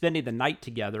 They end up spending the night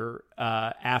together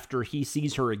after he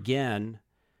sees her again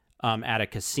at a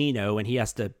casino, and he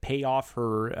has to pay off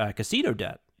her casino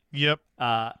debt. Yep.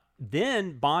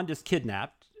 Then Bond is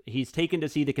kidnapped. He's taken to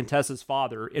see the Contessa's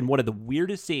father in one of the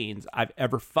weirdest scenes I've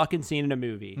ever fucking seen in a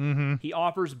movie. Mm-hmm. He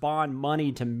offers Bond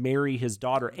money to marry his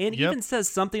daughter, and even says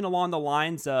something along the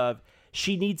lines of,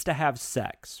 she needs to have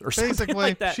sex, or something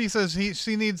like that. She says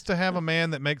she needs to have a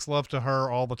man that makes love to her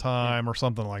all the time, or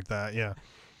something like that. Yeah.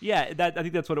 Yeah, I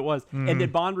think that's what it was. And then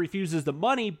Bond refuses the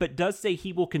money, but does say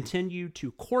he will continue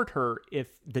to court her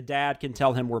if the dad can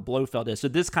tell him where Blofeld is. So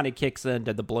this kind of kicks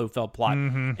into the Blofeld plot.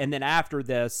 And then after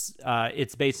this,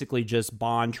 it's basically just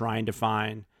Bond trying to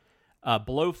find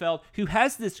Blofeld, who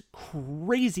has this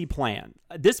crazy plan.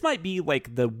 This might be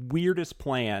like the weirdest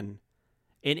plan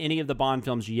in any of the Bond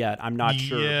films yet. I'm not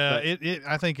sure. Yeah,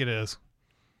 I think it is.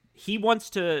 He wants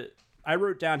to... I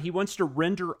wrote down, he wants to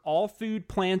render all food,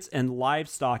 plants, and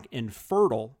livestock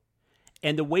infertile.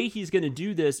 And the way he's going to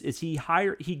do this is he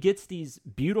gets these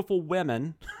beautiful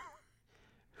women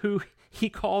who he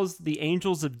calls the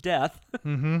angels of death.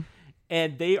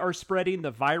 And they are spreading the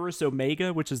virus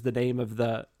Omega, which is the name of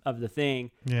the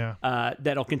thing. Yeah.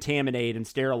 That'll contaminate and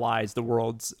sterilize the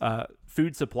world's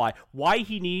food supply. Why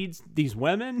he needs these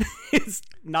women is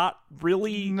not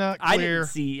clear. I didn't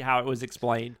see how it was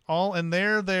explained. And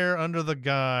they're there under the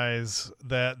guise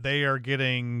that they are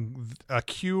getting a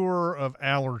cure of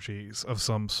allergies of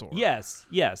some sort. Yes,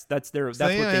 that's what they think.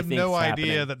 They have no idea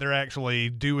happening. that they're actually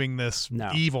doing this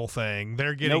evil thing.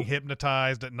 They're getting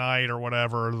hypnotized at night or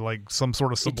whatever, like some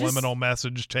sort of subliminal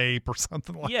message tape or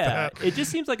something like that. Yeah, it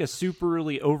just seems like a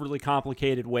overly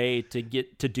complicated way to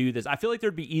do this. I feel like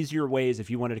there'd be easier ways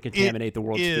if you wanted to contaminate the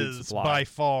world's food supply. It is by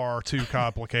far too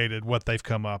complicated what they've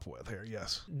come up with here,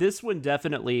 yes. This one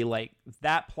definitely, like,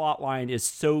 that plot line is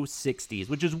so 60s,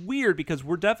 which is weird because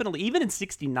we're definitely, even in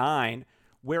 69,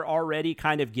 we're already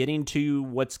kind of getting to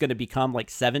what's going to become like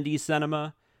 70s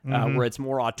cinema, where it's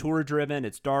more auteur-driven,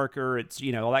 it's darker, it's,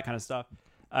 all that kind of stuff.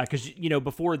 Because,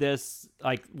 before this,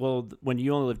 when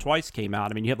You Only Live Twice came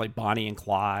out, I mean, you had like Bonnie and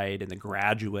Clyde and The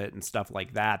Graduate and stuff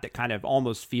like that kind of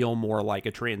almost feel more like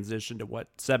a transition to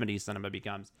what 70s cinema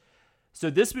becomes. So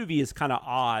this movie is kind of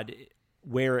odd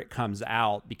where it comes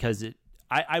out because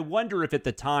I wonder if at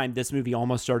the time this movie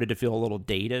almost started to feel a little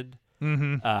dated.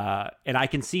 And I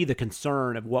can see the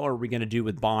concern of what are we going to do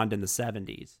with Bond in the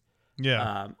 70s.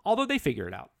 Yeah. Although they figure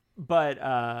it out. But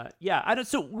I don't.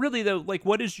 So really though, like,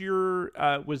 what is your?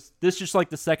 Was this just like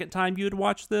the second time you had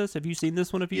watched this? Have you seen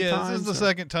this one a few times? Yeah, this is the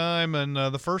second time, and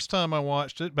the first time I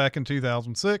watched it back in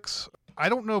 2006. I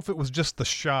don't know if it was just the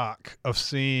shock of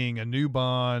seeing a new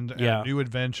Bond and a new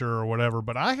adventure or whatever,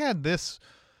 but I had this.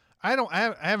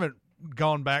 I haven't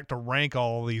gone back to rank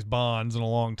all of these Bonds in a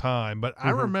long time, but I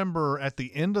remember at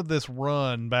the end of this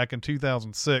run back in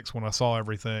 2006 when I saw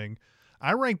everything.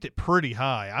 I ranked it pretty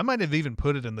high. I might have even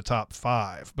put it in the top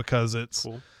 5 because it's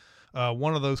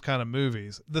one of those kind of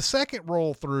movies. The second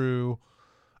roll through,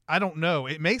 I don't know.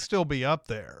 It may still be up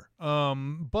there.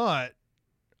 But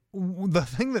the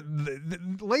thing that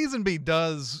Lazenby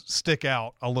does stick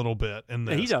out a little bit in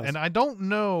this. He does. And I don't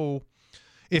know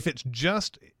if it's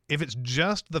just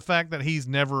the fact that he's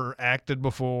never acted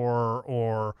before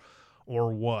or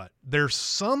what. There's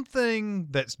something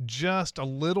that's just a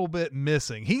little bit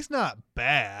missing. He's not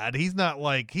bad. He's not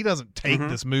like, he doesn't take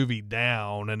this movie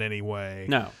down in any way.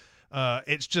 No.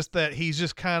 It's just that he's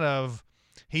just kind of,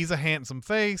 he's a handsome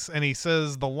face and he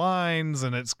says the lines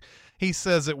and he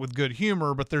says it with good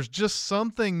humor, but there's just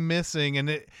something missing, and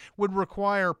it would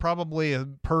require probably a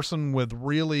person with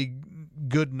really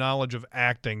good knowledge of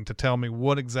acting to tell me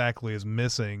what exactly is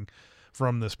missing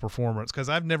from this performance, because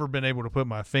I've never been able to put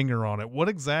my finger on it. What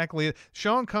exactly?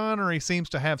 Sean Connery seems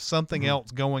to have something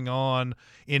else going on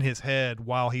in his head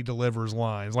while he delivers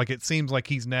lines. Like, it seems like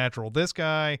he's natural. This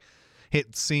guy,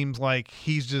 it seems like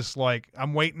he's just like,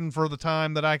 I'm waiting for the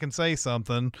time that I can say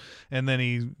something, and then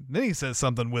he says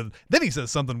something with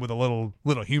a little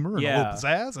humor and a little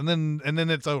pizzazz, and then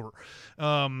it's over.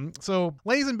 So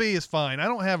Lazenby is fine. I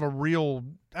don't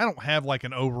have like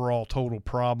an overall total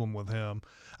problem with him.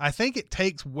 I think it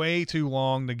takes way too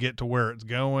long to get to where it's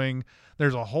going.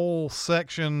 There's a whole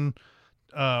section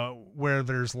where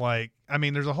there's like, I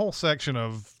mean, there's a whole section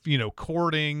of,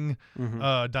 courting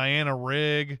Diana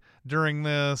Rigg during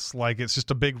this. Like, it's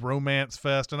just a big romance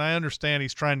fest. And I understand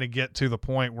he's trying to get to the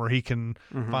point where he can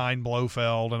find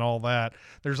Blofeld and all that.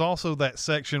 There's also that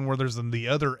section where there's the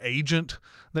other agent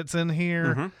that's in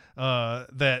here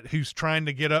who's trying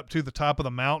to get up to the top of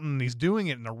the mountain. He's doing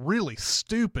it in a really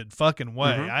stupid fucking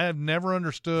way. I have never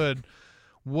understood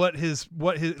what his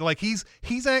like he's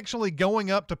actually going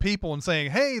up to people and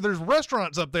saying, hey, there's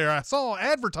restaurants up there, I saw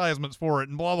advertisements for it,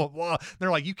 and blah blah blah.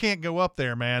 They're like, you can't go up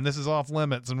there, man, this is off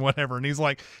limits and whatever. And he's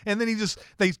like, and then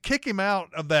they kick him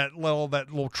out of that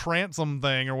little transom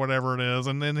thing or whatever it is,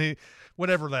 and then he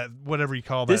whatever you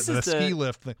call that, the ski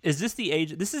lift thing. Is this the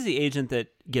agent? This is the agent that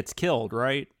gets killed,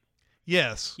 right?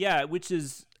 Yes. Yeah, which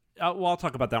is well, I'll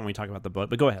talk about that when we talk about the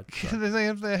book, but go ahead.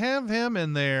 They have him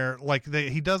in there, like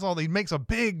he makes a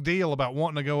big deal about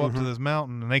wanting to go up to this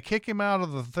mountain, and they kick him out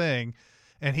of the thing,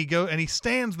 and he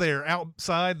stands there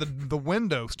outside the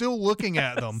window still looking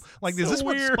at them like, is this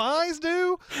weird. What spies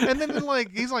do? And then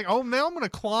he's like, oh, now I'm gonna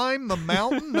climb the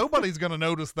mountain, nobody's gonna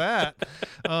notice that.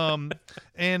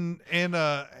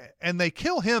 And they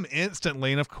kill him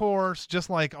instantly, and of course, just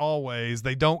like always,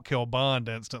 they don't kill Bond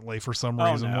instantly for some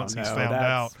reason. Once he's found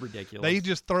out, ridiculous. They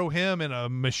just throw him in a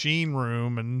machine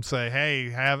room and say,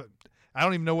 hey, I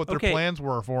don't even know what their plans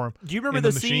were for him. Do you remember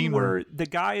the scene where the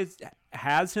guy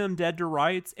has him dead to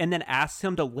rights and then asks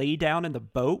him to lay down in the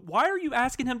boat? Why are you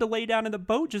asking him to lay down in the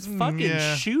boat? Just fucking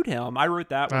shoot him. I wrote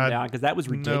that one down because that was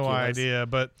ridiculous. No idea,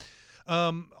 but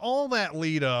all that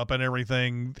lead up and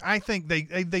everything, I think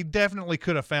they definitely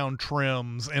could have found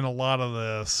trims in a lot of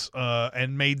this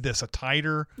and made this a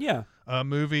tighter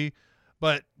movie.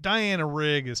 But Diana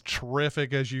Rigg is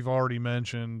terrific, as you've already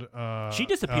mentioned. She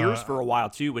disappears for a while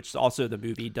too, which also the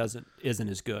movie isn't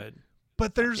as good.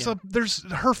 But there's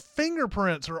her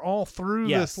fingerprints are all through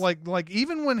this, like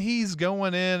even when he's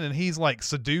going in and he's like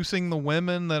seducing the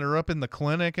women that are up in the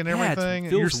clinic and everything,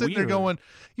 you're sitting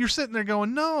there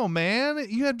going, no, man,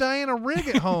 you have Diana Rigg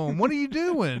at home. What are you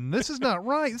doing? This is not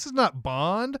right. This is not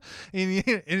Bond. And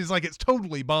it's like, it's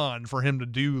totally Bond for him to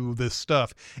do this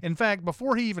stuff. In fact,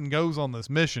 before he even goes on this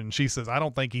mission, she says, I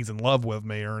don't think he's in love with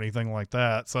me or anything like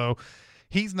that. So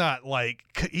he's not like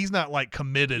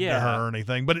committed to her or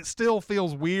anything, but it still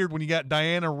feels weird when you got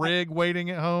Diana Rigg waiting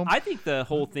at home. I think the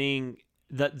whole thing,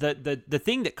 the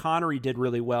thing that Connery did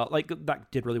really well, like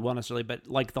not did really well necessarily, but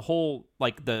like the whole,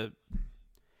 like the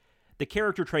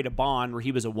character trait of Bond where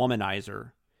he was a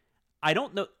womanizer. I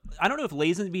don't know if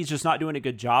Lazenby's just not doing a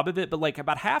good job of it, but like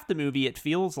about half the movie, it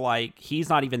feels like he's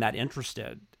not even that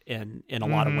interested in a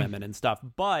lot of women and stuff.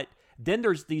 But then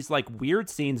there's these like weird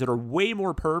scenes that are way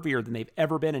more pervier than they've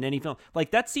ever been in any film.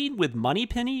 Like that scene with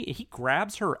Moneypenny, he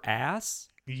grabs her ass,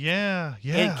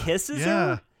 and kisses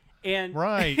her, and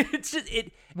it's just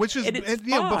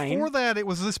before that it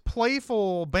was this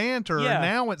playful banter, and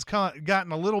now it's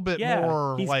gotten a little bit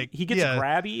more he gets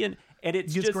grabby and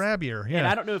it's just grabbier. Yeah. And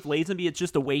I don't know if Lazenby, it's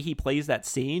just the way he plays that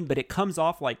scene, but it comes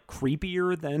off like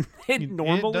creepier than it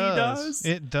normally does.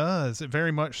 It does. It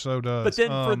very much so does. But then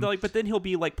but then he'll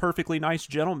be like perfectly nice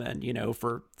gentleman,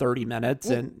 for 30 minutes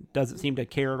and doesn't seem to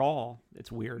care at all.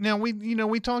 It's weird. Now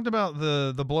we talked about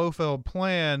the Blofeld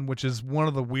plan, which is one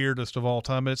of the weirdest of all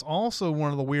time, but it's also one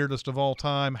of the weirdest of all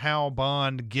time how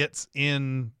Bond gets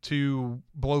into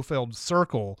Blofeld's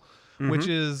circle, which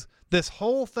is this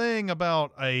whole thing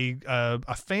about a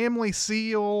family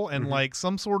seal and like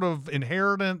some sort of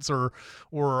inheritance or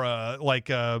like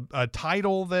a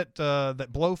title that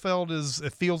Blofeld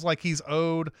it feels like he's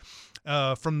owed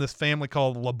from this family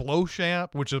called Le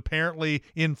Blochamp, which apparently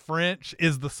in French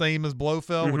is the same as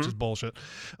Blofeld, which is bullshit.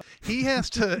 He has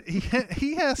to he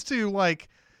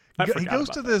goes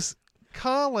to this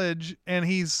college and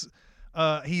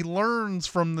he learns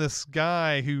from this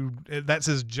guy who that's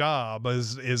his job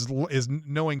is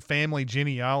knowing family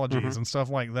genealogies and stuff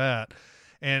like that.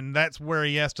 And that's where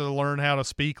he has to learn how to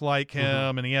speak like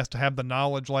him and he has to have the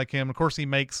knowledge like him. Of course, he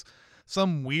makes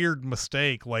some weird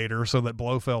mistake later so that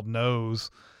Blofeld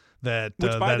knows that.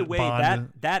 Which, by the way, Bond,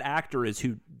 that actor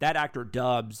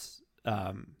dubs.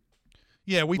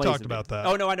 Yeah, we Lazenby. Talked about that.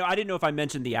 Oh, no, I know. I didn't know if I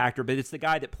mentioned the actor, but it's the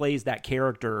guy that plays that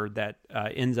character that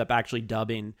ends up actually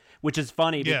dubbing, which is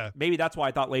funny. Yeah. Maybe that's why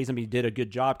I thought Lazenby did a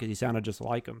good job because he sounded just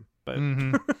like him. But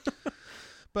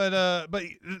But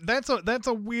that's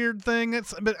a weird thing.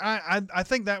 But I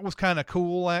think that was kind of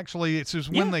cool actually. It's just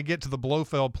when they get to the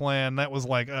Blofeld plan, that was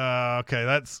like okay,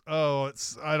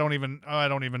 I don't even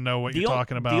know what you're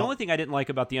talking about. The only thing I didn't like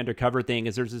about the undercover thing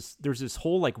is there's this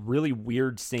whole like really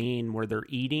weird scene where they're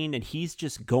eating and he's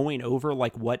just going over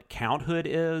like what counthood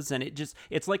is, and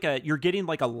it's like you're getting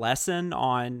like a lesson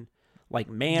on like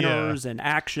manners and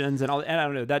actions and all. And I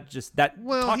don't know,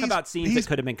 talk about scenes that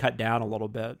could have been cut down a little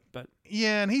bit, but.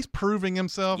 Yeah, and he's proving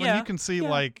himself, and you can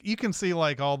see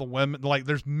like all the women, like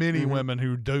there's many women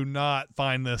who do not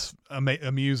find this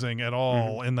amusing at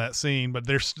all in that scene, but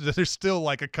there's still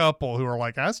like a couple who are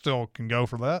like, I still can go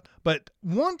for that. But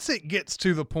once it gets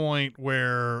to the point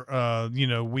where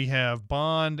we have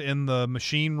Bond in the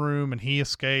machine room and he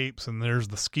escapes, and there's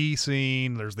the ski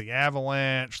scene, there's the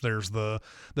avalanche, there's the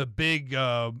big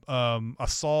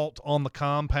assault on the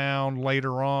compound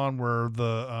later on where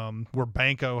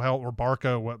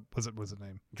Barco, what was it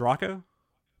name? Draco?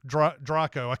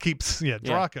 Draco. I keep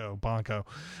Draco, Bonko.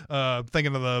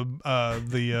 Thinking of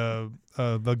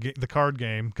the card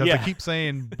game because I keep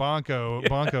saying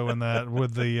Bonko in that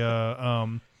with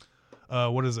the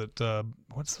what is it?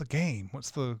 What's the game?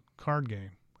 What's the card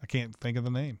game? I can't think of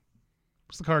the name.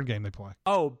 What's the card game they play?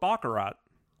 Oh, Baccarat.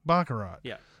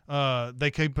 Yeah. They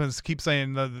keep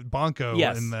saying the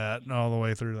Bonko in that all the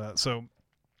way through that. So.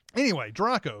 Anyway,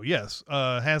 Draco, yes,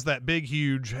 has that big,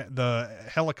 huge, the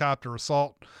helicopter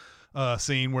assault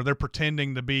scene where they're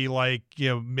pretending to be like,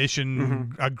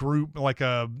 mission, a group, like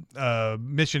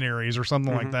missionaries or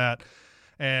something like that.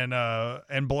 And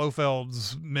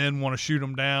Blofeld's men want to shoot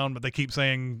them down, but they keep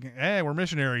saying, hey, we're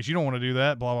missionaries. You don't want to do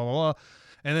that, blah, blah, blah.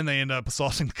 And then they end up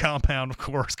assaulting the compound, of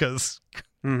course, because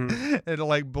it'll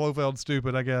like Blofeld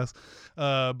stupid, I guess.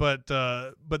 But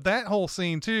that whole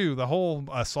scene too, the whole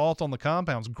assault on the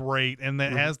compound's great, and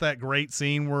that has that great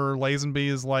scene where Lazenby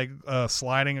is like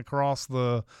sliding across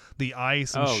the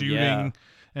ice and shooting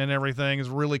and everything is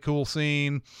a really cool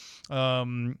scene.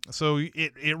 So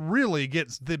it really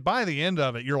gets by the end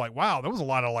of it, you're like, wow, there was a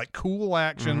lot of like cool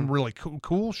action, really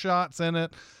cool shots in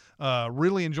it.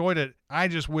 Really enjoyed it. I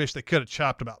just wish they could have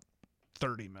chopped about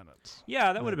 30 minutes.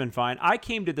 Yeah, that would have been fine. I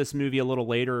came to this movie a little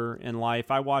later in life.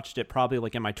 I watched it probably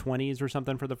like in my 20s or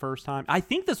something for the first time. I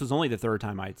think this was only the third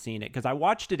time I'd seen it because I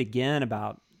watched it again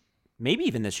about maybe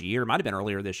even this year. It might have been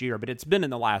earlier this year, but it's been in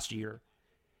the last year.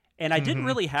 And I didn't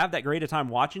really have that great a time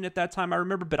watching it that time, I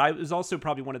remember, but it was also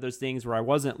probably one of those things where I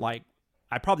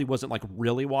probably wasn't like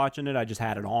really watching it. I just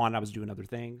had it on. I was doing other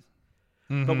things.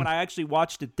 But when I actually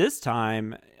watched it this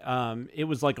time, it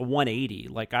was like a 180.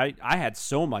 Like I had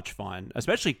so much fun,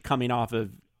 especially coming off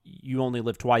of You Only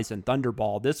Live Twice and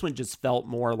Thunderball. This one just felt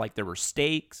more like there were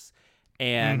stakes,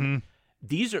 and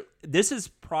this is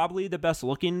probably the best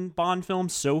looking Bond film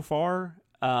so far.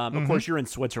 Of course, you're in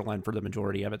Switzerland for the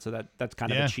majority of it, so that's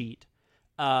kind of a cheat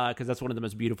because that's one of the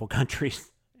most beautiful countries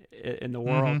in the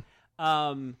world.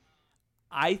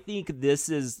 I think this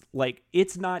is like,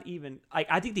 it's not even,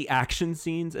 I think the action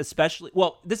scenes especially,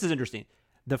 well, this is interesting.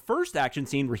 The first action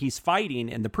scene where he's fighting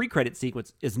in the pre-credit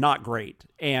sequence is not great.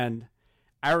 And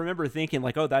I remember thinking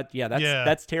like, oh,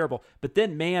 that's terrible. But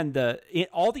then, man,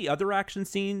 all the other action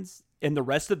scenes in the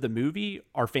rest of the movie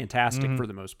are fantastic for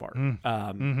the most part.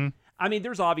 I mean,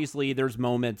 there's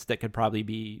moments that could probably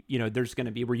be, there's going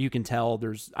to be where you can tell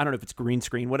I don't know if it's green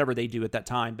screen, whatever they do at that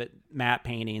time, but matte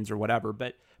paintings or whatever.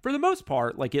 But for the most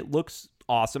part, like it looks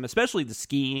awesome, especially the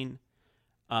skiing,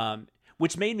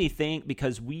 which made me think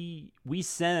because we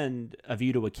send A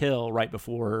View to a Kill right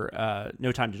before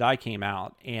No Time to Die came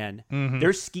out, and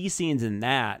there's ski scenes in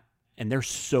that, and they're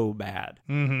so bad.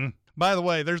 By the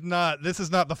way, this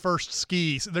is not the first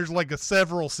ski. There's like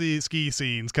several ski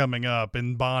scenes coming up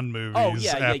in Bond movies. Oh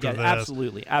yeah, this.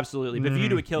 absolutely. But View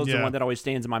to a Kill is the one that always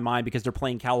stands in my mind because they're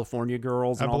playing California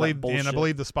Girls and all that bullshit. And I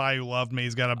believe The Spy Who Loved Me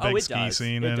has got a big ski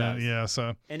scene in it. Yeah,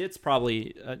 so and it's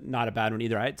probably not a bad one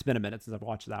either. It's been a minute since I've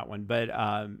watched that one, but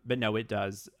no, it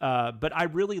does. But I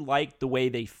really like the way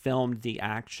they filmed the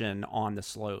action on the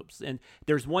slopes. And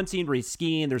there's one scene where he's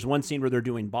skiing. There's one scene where they're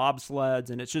doing bobsleds,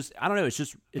 and it's just, I don't know.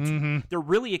 It's they're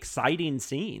really exciting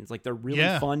scenes. Like they're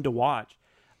really fun to watch.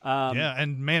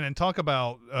 And talk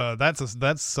about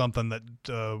that's something that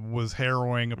was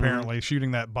harrowing apparently,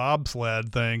 shooting that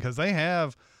bobsled thing, because they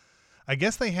have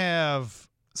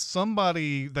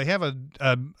somebody, they have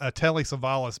a Telly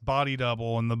Savalas body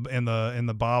double in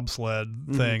the bobsled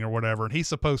thing or whatever, and he's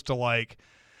supposed to like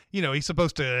he's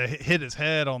supposed to hit his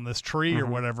head on this tree or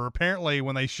whatever. Apparently,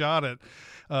 when they shot it,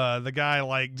 the guy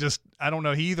I don't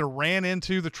know, he either ran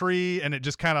into the tree and it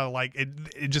just kind of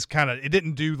it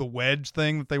didn't do the wedge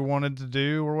thing that they wanted to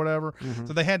do or whatever.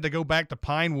 So they had to go back to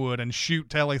Pinewood and shoot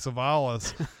Telly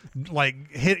Savalas,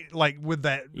 with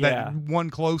that one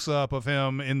close up of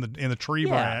him in the tree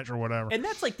branch or whatever. And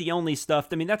that's the only stuff.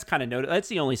 I mean, that's that's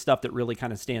the only stuff that really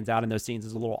kind of stands out in those scenes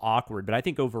is a little awkward. But I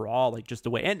think overall, just the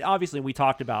way, and obviously we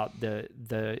talked about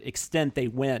the extent they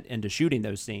went into shooting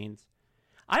those scenes.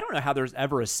 I don't know how there's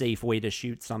ever a safe way to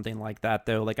shoot something like that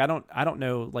though. I don't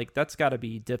know, that's got to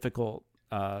be difficult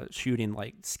shooting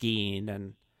skiing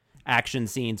and action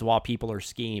scenes while people are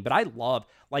skiing. But I love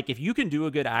if you can do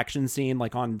a good action scene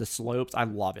on the slopes, I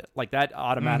love it. That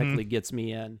automatically gets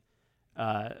me in.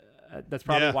 That's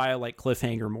probably why I like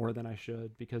Cliffhanger more than I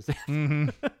should, because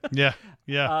yeah.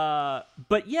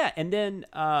 But yeah, and then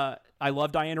I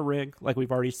love Diana Rigg, like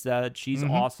we've already said. She's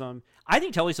awesome. I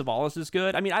think Telly Savalas is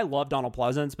good. I mean, I love Donald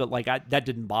Pleasance, but that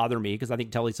didn't bother me because I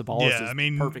think Telly Savalas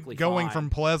is perfectly going fine. From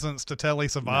Pleasance to Telly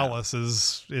Savalas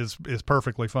is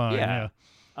perfectly fine. Yeah.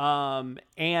 And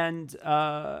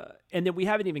then we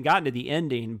haven't even gotten to the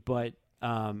ending, but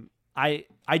I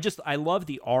love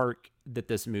the arc that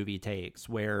this movie takes,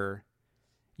 where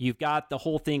you've got the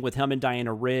whole thing with him and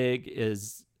Diana Rigg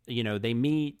is, they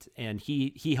meet and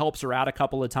he helps her out a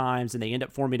couple of times and they end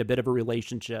up forming a bit of a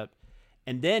relationship.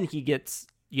 And then he gets,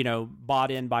 bought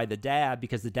in by the dad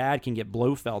because the dad can get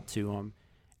Blofeld to him.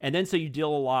 And then so you deal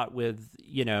a lot with,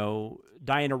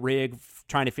 Diana Rigg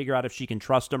trying to figure out if she can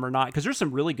trust him or not. Because there's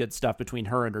some really good stuff between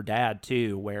her and her dad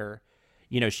too, where,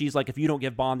 she's like, if you don't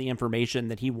give Bond the information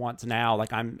that he wants now,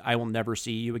 I will never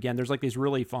see you again. There's these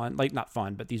really fun, not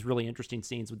fun, but these really interesting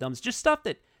scenes with them. It's just stuff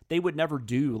that they would never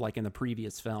do in the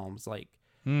previous films.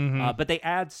 But they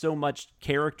add so much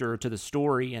character to the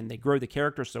story and they grow the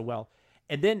character so well.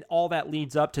 And then all that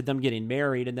leads up to them getting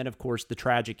married. And then, of course, the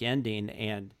tragic ending.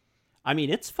 And I mean,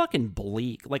 it's fucking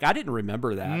bleak. I didn't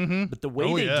remember that. But the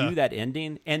way they do that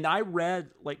ending, and I read,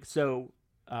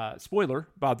 spoiler,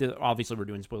 obviously we're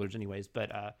doing spoilers anyways,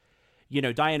 but,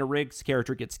 Diana Rigg's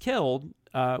character gets killed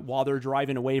while they're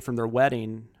driving away from their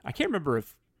wedding. I can't remember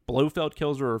if Blofeld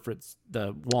kills her or if it's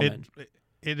the woman.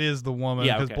 It is the woman,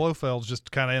 because Blofeld's just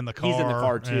kind of in the car. He's in the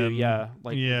car too,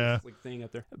 and, this thing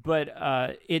up there. But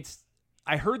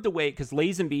I heard the way, because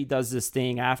Lazenby does this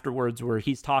thing afterwards where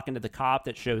he's talking to the cop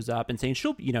that shows up and saying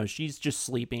she's just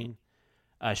sleeping.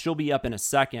 She'll be up in a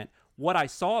second. What I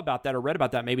saw about that or read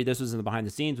about that, maybe this was in the behind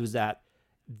the scenes, was that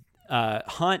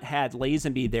Hunt had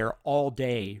Lazenby there all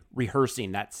day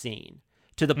rehearsing that scene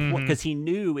to the point, because he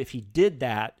knew if he did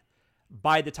that,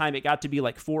 by the time it got to be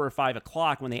 4 or 5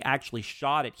 o'clock when they actually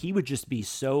shot it, he would just be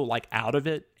so out of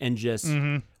it and just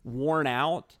worn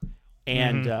out.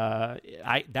 And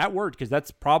that worked, because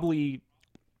that's probably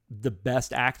the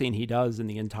best acting he does in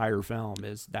the entire film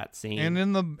is that scene. And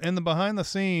in the behind the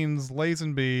scenes,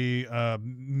 Lazenby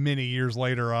many years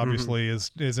later obviously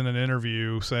is in an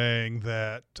interview saying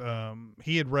that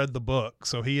he had read the book,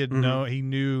 so he had he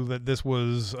knew that this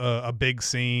was a big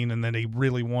scene and that he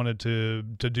really wanted to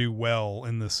do well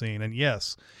in this scene. And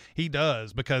yes, he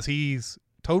does, because he's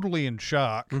totally in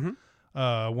shock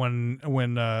when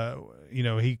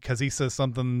because he says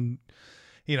something,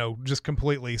 just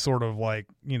completely sort of I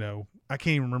can't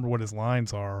even remember what his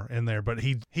lines are in there, but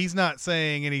he's not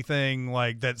saying anything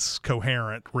that's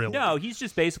coherent, really. No, he's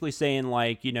just basically saying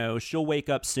she'll wake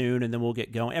up soon and then we'll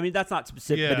get going. I mean, that's not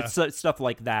specific, but it's stuff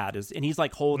like that. And he's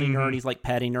holding her and he's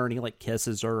petting her and he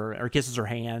kisses her or kisses her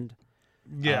hand.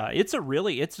 Yeah. It's a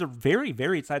very,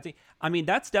 very exciting. I mean,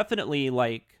 that's definitely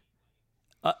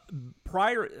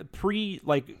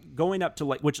going up to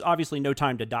which obviously No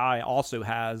Time to Die also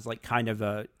has kind of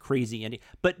a crazy ending,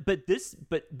 but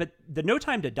the No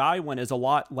Time to Die one is a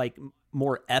lot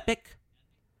more epic,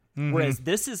 whereas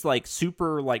this is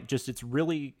super just it's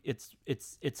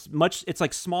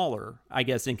smaller, I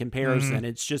guess, in comparison.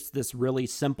 It's just this really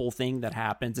simple thing that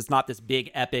happens. It's not this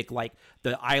big epic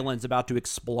the island's about to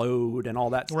explode and all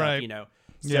that stuff, right.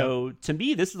 So to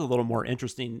me, this is a little more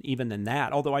interesting even than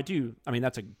that. Although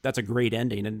that's a great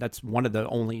ending, and that's one of the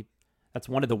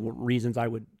reasons I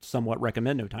would somewhat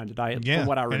recommend No Time to Die. From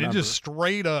what I remember, and it just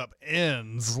straight up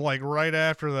ends right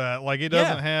after that. It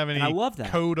doesn't have any I love that.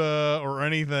 coda or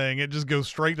anything. It just goes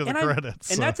straight to the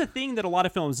credits. And that's a thing that a lot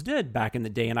of films did back in the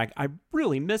day, and I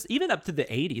really miss, even up to the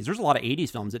 80s. There's a lot of 80s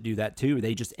films that do that too.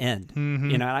 They just end.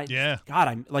 God,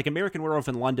 I'm American Werewolf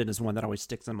in London is one that always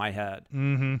sticks in my head.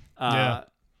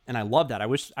 And I love that. I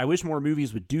wish more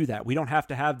movies would do that. We don't have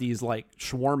to have these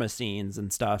shawarma scenes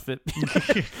and stuff.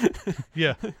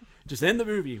 Yeah. Just end the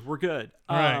movie. We're good.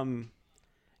 Right.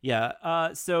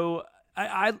 Yeah. So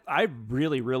I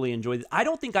really, really enjoyed it. I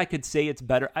don't think I could say it's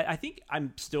better. I think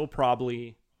I'm still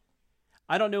probably,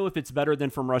 I don't know if it's better than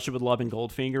From Russia with Love and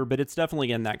Goldfinger, but it's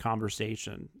definitely in that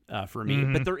conversation for me.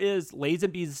 But there is,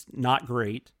 Lazenby's not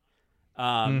great.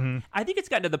 I think it's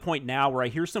gotten to the point now where I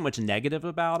hear so much negative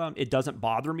about him, it doesn't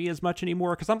bother me as much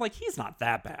anymore, because I'm like, he's not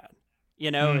that bad,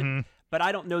 you know? But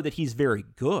I don't know that he's very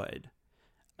good.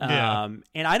 And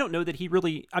I don't know that he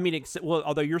really, I mean,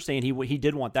 although you're saying he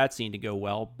did want that scene to go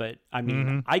well, but I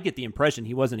mean, I get the impression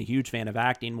he wasn't a huge fan of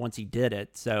acting once he did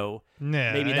it. So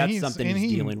maybe that's something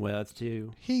he's dealing with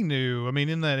too. He knew, I mean,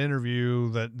 in that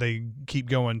interview that they keep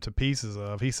going to pieces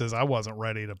of, he says, I wasn't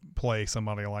ready to play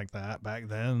somebody like that back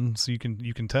then. So you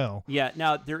can tell. Yeah.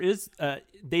 Now there is,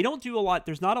 they don't do a lot.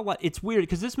 There's not a lot. It's weird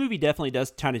because this movie definitely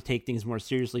does kind of take things more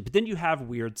seriously, but then you have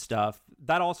weird stuff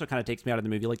that also kind of takes me out of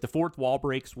the movie. Like the fourth wall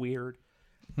breaks weird.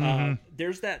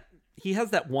 There's that, he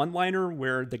has that one liner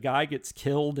where the guy gets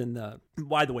killed in the,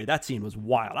 by the way, that scene was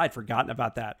wild. I'd forgotten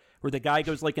about that, where the guy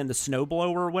goes like in the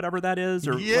snowblower or whatever that is.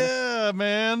 Or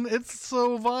man, it's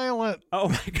so violent. Oh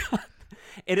my God.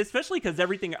 And especially because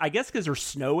everything, I guess because there's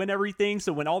snow and everything,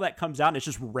 so when all that comes out and it's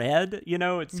just red, you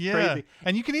know, it's crazy.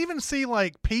 And you can even see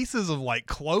like pieces of like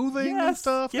clothing and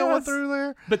stuff going through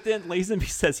there. But then Lazenby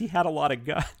says he had a lot of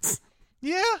guts.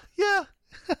 Yeah.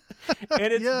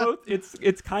 And it's both,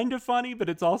 it's kind of funny, but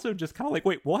it's also just kind of like,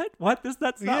 wait, what?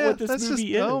 That's not what this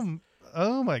movie is.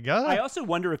 Oh my God. I also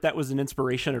wonder if that was an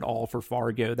inspiration at all for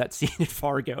Fargo, that scene in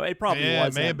Fargo. It probably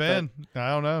wasn't. It may have been. I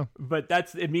don't know. But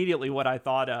that's immediately what I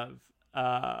thought of.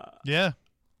 But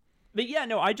yeah,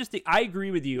 no, I just think, I agree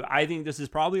with you. I think this is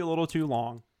probably a little too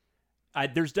long.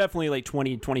 There's definitely like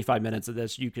 20, 25 minutes of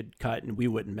this you could cut and we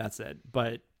wouldn't mess it,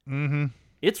 but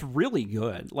it's really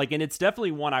good. Like, and it's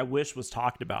definitely one I wish was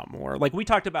talked about more. Like we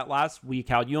talked about last week,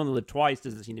 how You Only Live Twice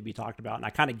doesn't seem to be talked about. And I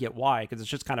kind of get why, because it's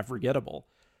just kind of forgettable.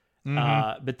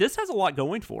 But this has a lot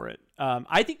going for it.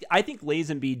 I think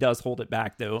Lazenby does hold it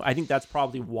back, though. I think that's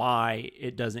probably why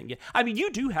it doesn't get. I mean,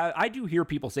 I do hear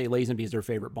people say Lazenby is their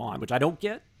favorite Bond, which I don't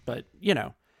get, but you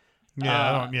know.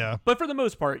 But for the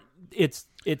most part, it's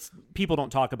people don't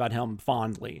talk about him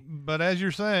fondly. But as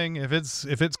you're saying, if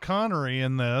it's Connery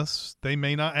in this, they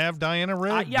may not have Diana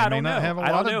Rigg. I don't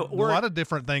know. A lot of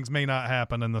different things may not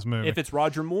happen in this movie. If it's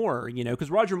Roger Moore, you know,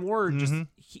 because Roger Moore just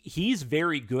he's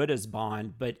very good as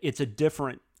Bond, but it's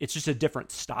just a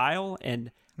different style,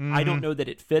 and I don't know that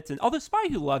it fits. And although Spy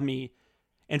Who Loved Me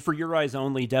and For Your Eyes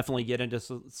Only definitely get into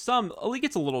some, it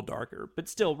gets a little darker, but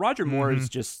still, Roger Moore is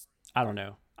just, I don't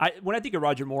know. When I think of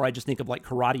Roger Moore, I just think of like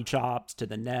karate chops to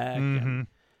the neck. And,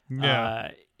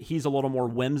 he's a little more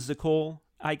whimsical,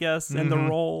 I guess, in the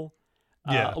role.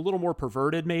 A little more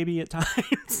perverted maybe at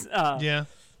times.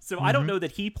 So I don't know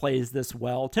that he plays this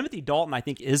well. Timothy Dalton, I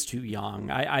think, is too young.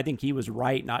 I think he was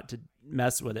right not to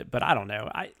mess with it, but I don't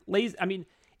know. I mean,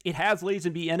 it has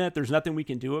Lazenby in it. There's nothing we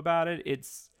can do about it.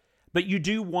 But you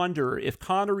do wonder if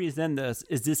Connery is in this,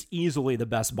 is this easily the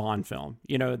best Bond film?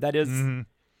 You know, that is...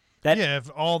 if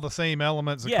all the same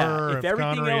elements occur, if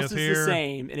everything Connery else is the here,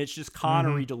 same, and it's just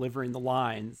Connery delivering the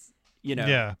lines, you know.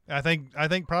 Yeah, I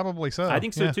think probably so. I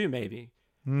think so too, maybe.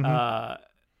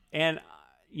 And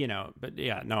you know, but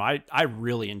yeah, no, I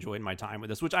really enjoyed my time with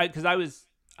this, I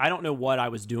don't know what I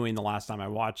was doing the last time I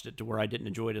watched it to where I didn't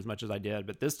enjoy it as much as I did,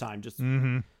 but this time just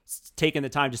taking the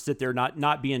time to sit there,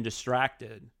 not being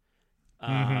distracted.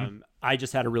 I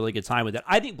just had a really good time with it.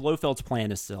 I think Blofeld's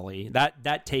plan is silly.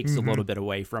 That takes a little bit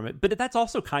away from it, but that's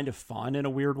also kind of fun in a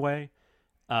weird way.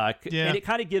 And it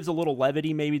kind of gives a little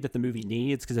levity maybe that the movie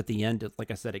needs, because at the end, like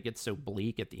I said, it gets so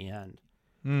bleak at the end.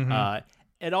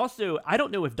 And also, I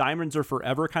don't know if Diamonds Are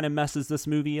Forever kind of messes this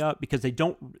movie up, because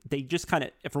they just kind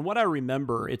of, from what I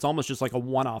remember, it's almost just like a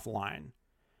one-off line.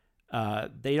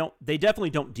 They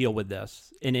definitely don't deal with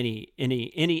this in any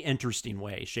interesting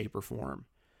way, shape, or form.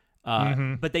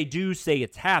 But they do say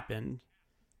it's happened,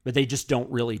 but they just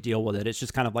don't really deal with it. It's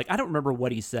just kind of like, I don't remember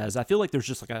what he says. I feel like there's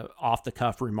just like a off the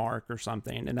cuff remark or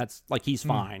something, and that's like, he's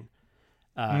fine.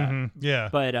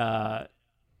 But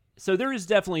so there is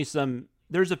definitely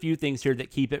there's a few things here that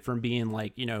keep it from being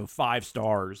like, 5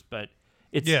 stars, but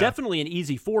it's definitely an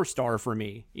easy 4-star for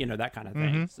me, that kind of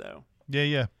thing. So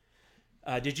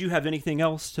did you have anything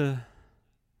else to?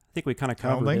 I think we kind of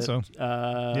covered it. I don't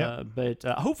think so.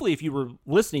 But hopefully if you were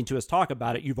listening to us talk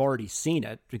about it, you've already seen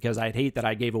it, because I'd hate that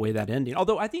I gave away that ending.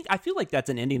 Although I feel like that's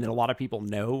an ending that a lot of people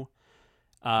know,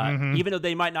 even though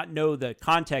they might not know the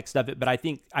context of it. But I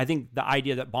think the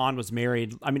idea that Bond was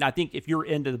married, I mean, I think if you're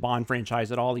into the Bond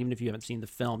franchise at all, even if you haven't seen the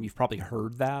film, you've probably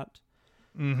heard that.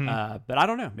 But I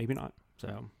don't know, maybe not.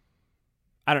 So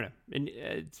I don't know. And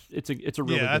it's a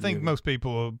really good I think movie. most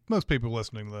people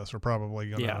listening to this are probably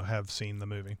going to have seen the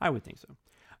movie. I would think so.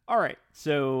 All right.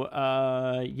 So,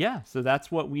 so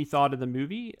that's what we thought of the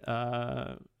movie.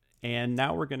 And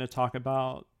now we're going to talk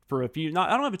about for a few, I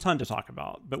don't have a ton to talk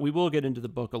about, but we will get into the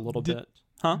book a little bit.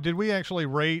 Huh? Did we actually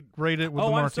rate it with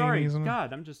the I'm sorry. martinis?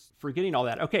 God, I'm just forgetting all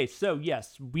that. Okay. So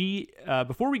yes, we,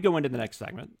 before we go into the next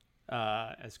segment,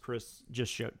 as Chris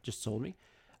just told me,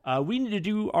 we need to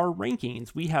do our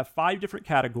rankings. We have 5 different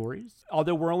categories,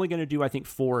 although we're only going to do, I think,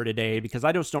 4 today because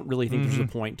I just don't really think there's a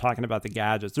point talking about the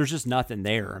gadgets. There's just nothing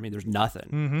there. I mean, there's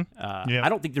nothing. I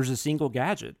don't think there's a single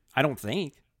gadget. I don't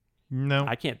think. No.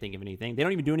 I can't think of anything. They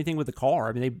don't even do anything with the car.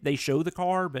 I mean, they show the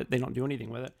car, but they don't do anything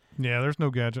with it. Yeah, there's no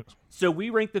gadgets. So we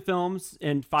rank the films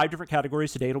in 5 different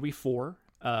categories. Today it'll be 4.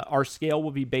 Our scale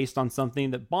will be based on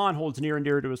something that Bond holds near and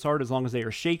dear to his heart as long as they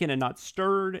are shaken and not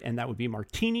stirred, and that would be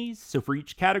martinis. So for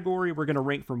each category, we're going to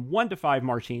rank from 1 to 5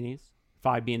 martinis,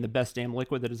 5 being the best damn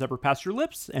liquid that has ever passed your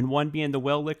lips, and 1 being the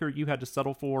well liquor you had to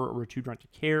settle for or were too drunk to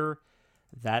care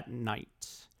that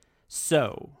night.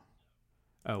 So,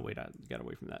 oh wait, I got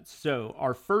away from that. So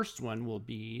our first one will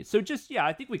be,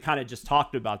 I think we kind of just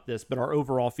talked about this, but our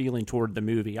overall feeling toward the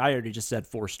movie, I already just said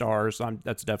 4 stars. So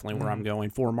that's definitely where I'm going.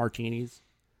 4 martinis.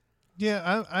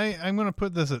 Yeah, I'm going to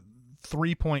put this at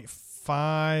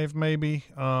 3.5 maybe.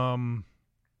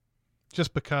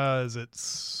 Just because I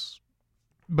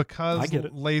get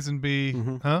it.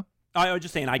 Lazenby, huh? I was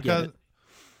just saying I get it.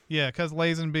 Yeah, because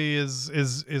Lazenby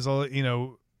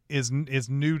is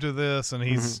new to this, and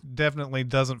he's definitely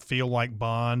doesn't feel like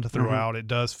Bond throughout. It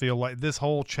does feel like this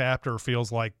whole chapter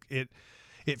feels like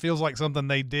it feels like something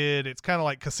they did. It's kind of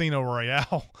like Casino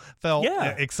Royale felt,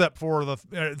 except for the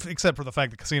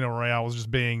fact that Casino Royale was just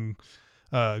being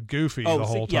goofy the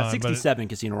whole time. 67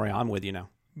 Casino Royale. I'm with you now.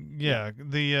 Yeah,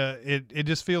 it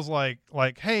just feels like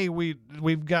hey,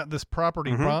 we've got this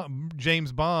property,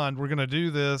 James Bond, we're gonna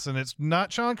do this, and it's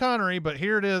not Sean Connery, but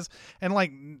here it is, and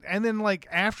then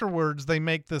afterwards they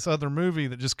make this other movie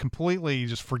that just completely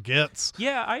just forgets.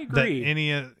 Yeah, I agree.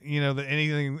 That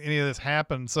any of this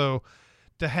happened. So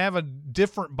to have a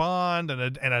different Bond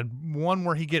and a one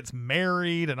where he gets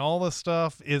married and all this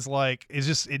stuff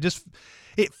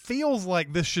it feels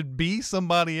like this should be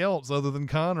somebody else other than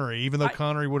Connery, even though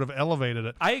Connery would have elevated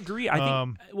it. I agree.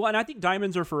 I think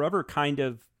Diamonds Are Forever kind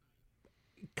of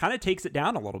takes it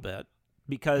down a little bit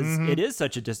because it is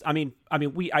such a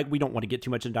we don't want to get too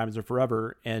much in Diamonds Are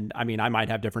Forever, and I mean I might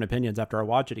have different opinions after I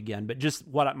watch it again, but just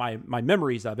what my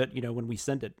memories of it, when we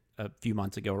sent it a few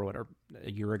months ago or whatever,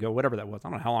 a year ago, whatever that was, I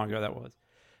don't know how long ago that was.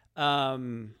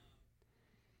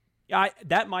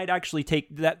 That might actually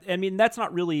take that. I mean, that's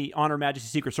not really on Her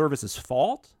Majesty's Secret Service's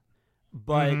fault,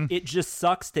 but it just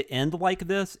sucks to end like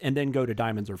this and then go to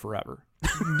Diamonds Are Forever.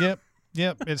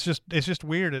 Yep. It's just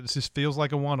weird. It just feels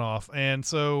like a one-off. And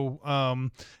so,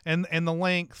 and the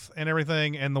length and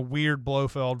everything and the weird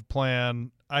Blofeld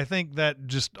plan, I think that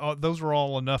just, those were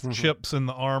all enough chips in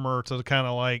the armor to kind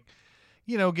of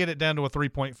get it down to a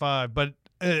 3.5, but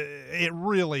it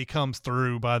really comes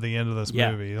through by the end of this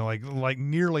movie. Like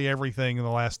nearly everything in the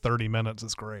last 30 minutes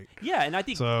is great. Yeah, and I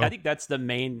think that's the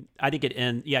main. I think it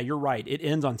ends. Yeah, you're right. It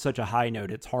ends on such a high note.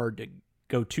 It's hard to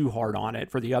go too hard on it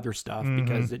for the other stuff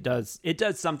because it does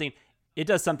something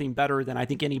better than I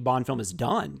think any Bond film has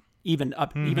done. Even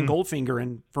Goldfinger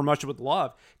and For Much With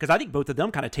Love, because I think both of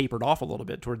them kind of tapered off a little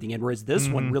bit toward the end, whereas this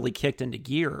one really kicked into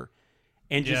gear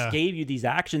and just gave you these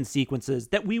action sequences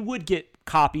that we would get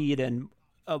copied and.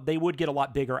 They would get a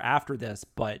lot bigger after this,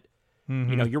 but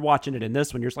you're watching it in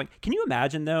this one. You're just like, can you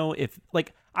imagine though if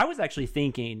I was actually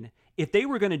thinking if they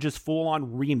were going to just full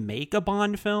on remake a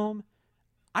Bond film,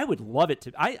 I would love it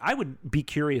to. I would be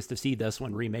curious to see this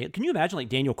one remade. Can you imagine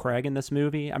Daniel Craig in this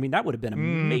movie? I mean, that would have been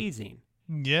amazing.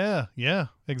 Yeah,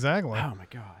 exactly. Oh my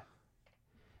God.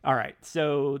 All right,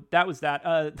 so that was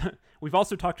that. We've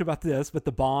also talked about this, but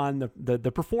the Bond,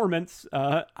 the performance.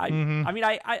 I mean,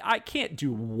 I can't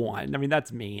do 1. I mean,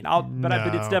 that's mean.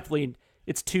 But it's definitely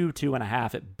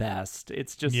 2.5 at best.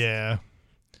 It's just and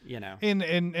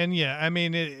yeah. I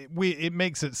mean, it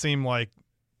makes it seem like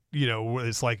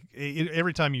it's like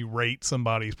every time you rate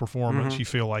somebody's performance, you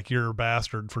feel like you're a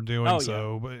bastard for doing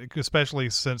so. But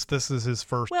especially since this is his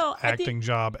first acting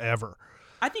job ever.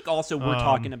 I think also we're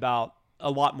talking about. A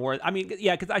lot more. I mean,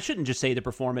 yeah, because I shouldn't just say the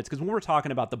performance, because when we're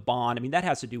talking about the Bond, I mean, that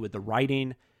has to do with the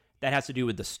writing, that has to do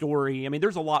with the story. I mean,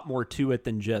 there's a lot more to it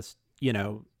than just,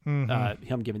 him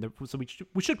giving the. So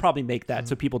we should probably make that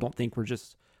so people don't think we're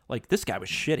just like, this guy was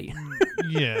shitty.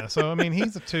 Yeah. So I mean,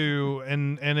 he's a 2,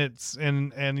 and it's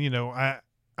I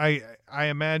I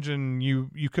imagine you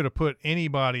could have put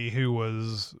anybody who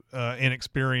was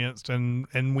inexperienced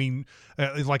and we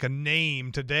like a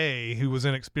name today who was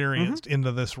inexperienced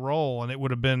into this role, and it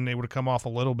would have come off a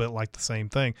little bit like the same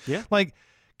thing. Yeah. Like,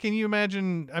 can you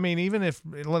imagine? I mean, even if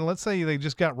let's say they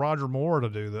just got Roger Moore to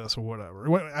do this or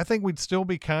whatever, I think we'd still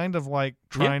be kind of like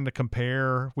trying to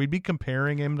compare. We'd be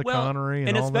comparing him to Connery,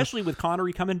 and all especially this. with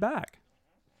Connery coming back.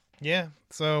 Yeah.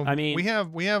 So I mean, we have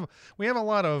a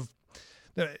lot of.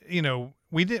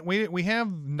 We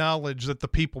have knowledge that the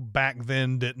people back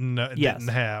then didn't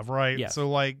have, right? Yes. So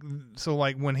like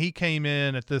when he came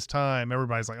in at this time,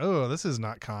 everybody's like, oh, this is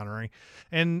not Connery,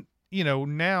 and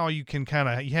now you can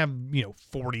you have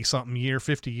 40 something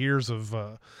 50 years of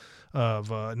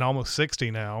and almost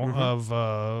 60 now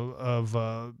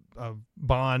of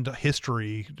Bond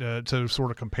history to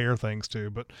sort of compare things to.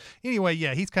 But anyway,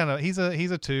 yeah, he's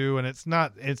a 2, and it's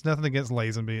nothing against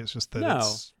Lazenby. It's just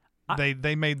that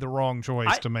they made the wrong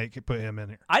choice to put him in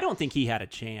here. I don't think he had a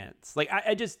chance. Like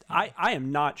I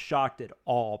am not shocked at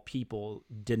all people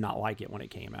did not like it when it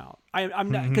came out. I'm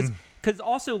not, because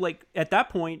also, like, at that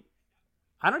point,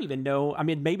 I don't even know. I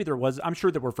mean, maybe I'm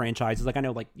sure there were franchises. Like, I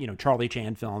know, like, Charlie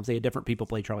Chan films, they had different people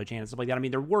play Charlie Chan and stuff like that. I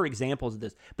mean, there were examples of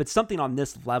this, but something on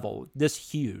this level, this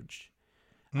huge,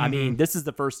 I mean, this is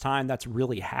the first time that's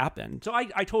really happened. So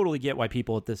I totally get why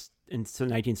people in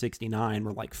 1969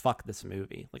 were like, fuck this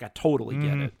movie. Like, I totally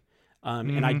get it.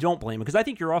 And I don't blame them, because I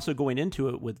think you're also going into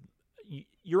it with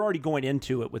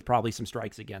probably some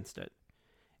strikes against it.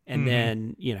 And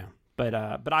then, but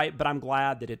I'm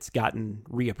glad that it's gotten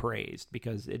reappraised,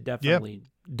 because it definitely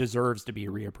deserves to be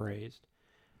reappraised.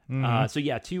 So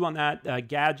yeah, 2 on that.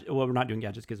 Gadget. Well, we're not doing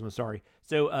gadgets because I'm sorry.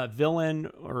 So villain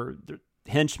or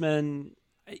henchman.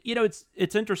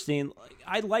 It's interesting.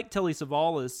 I like Telly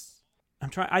Savalas.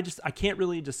 I can't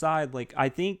really decide. Like, I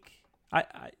think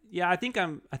I think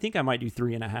I might do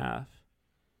 3.5,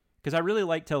 because I really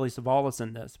like Telly Savalas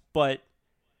in this, but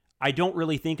I don't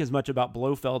really think as much about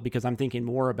Blofeld, because I'm thinking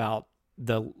more about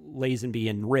the Lazenby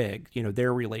and Rigg,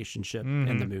 their relationship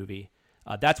in the movie.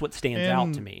 That's what stands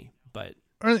out to me. But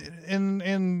and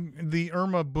the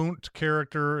Irma Bunt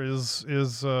character is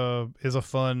a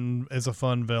fun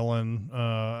villain.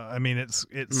 I mean,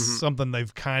 it's something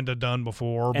they've kind of done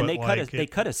before, and but they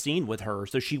cut a scene with her,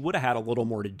 so she would have had a little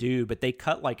more to do. But they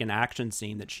cut like an action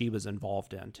scene that she was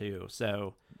involved in too.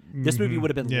 So this movie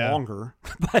would have been longer,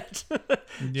 but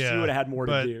she would have had more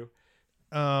to do.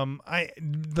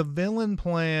 The villain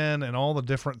plan and all the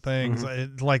different things,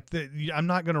 I'm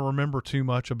not going to remember too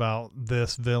much about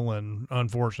this villain,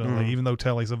 unfortunately, even though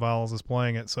Telly Savalas is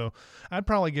playing it. So I'd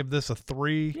probably give this a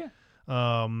 3.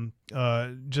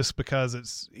 Just because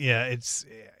it's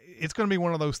going to be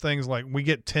one of those things, like, we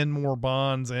get 10 more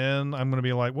Bonds in, I'm going to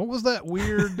be like, what was that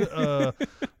weird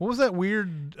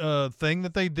thing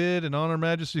that they did in Honor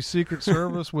Majesty's Secret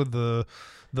Service with the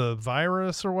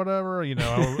virus or whatever,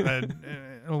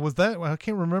 was that, I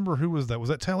can't remember who was that. Was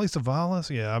that Telly Savalas?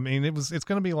 Yeah. I mean, it's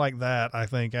going to be like that, I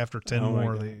think, after 10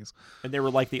 more of these. And they were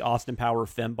like the Austin Power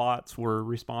fembots were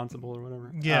responsible or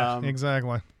whatever. Yeah,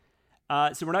 exactly.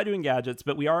 So we're not doing gadgets,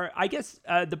 but we are, I guess,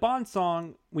 the Bond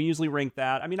song, we usually rank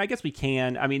that. I mean, I guess we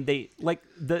can. I mean, they like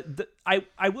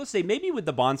I will say, maybe with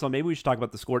the Bond song, maybe we should talk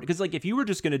about the score, because, like, if you were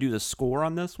just going to do the score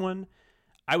on this one,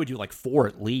 I would do like 4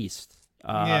 at least.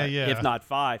 If not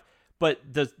 5. But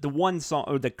the one song,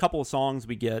 or the couple of songs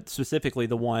we get, specifically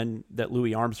the one that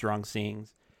Louis Armstrong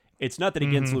sings, it's nothing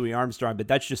against Louis Armstrong, but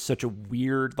that's just such a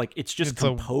weird, like, it's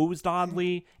composed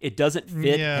oddly. It doesn't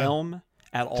fit him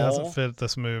at all. It doesn't fit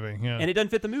this movie, and it doesn't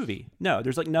fit the movie. No,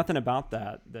 there's like nothing about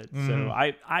that. So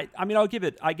I mean, I'll give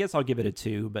it a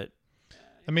 2, but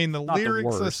I mean, the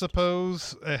lyrics, I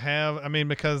suppose,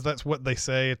 because that's what they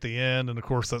say at the end, and of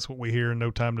course that's what we hear in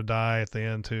No Time to Die at the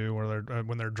end too, where they're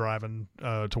when they're driving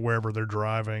to wherever they're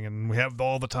driving, and we have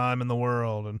all the time in the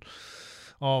world and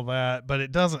all that. But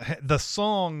it doesn't. The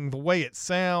song, the way it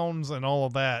sounds, and all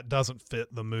of that doesn't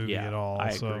fit the movie at all. I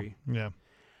agree. Yeah.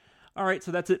 All right,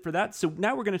 so that's it for that. So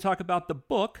now we're going to talk about the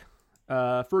book.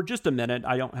 For just a minute.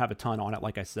 I don't have a ton on it,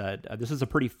 like I said. This is a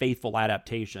pretty faithful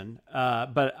adaptation.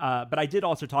 But I did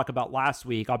also talk about last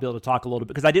week. I'll be able to talk a little bit,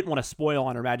 because I didn't want to spoil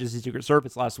on Her Majesty's Secret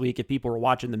Service last week if people were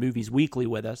watching the movies weekly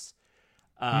with us.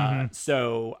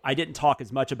 So I didn't talk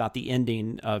as much about the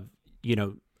ending of,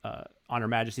 on Her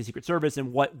Majesty's Secret Service,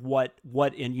 and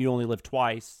what in You Only Live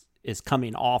Twice is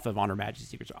coming off of On Her Majesty's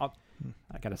Secret Service.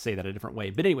 I got to say that a different way.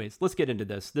 But anyways, let's get into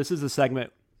this. This is a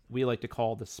segment we like to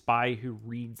call The Spy Who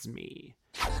Reads Me.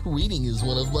 Reading is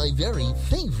one of my very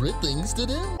favorite things to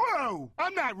do. Whoa! No,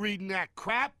 I'm not reading that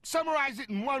crap. Summarize it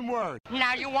in one word.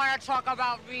 Now you want to talk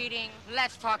about reading?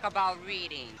 Let's talk about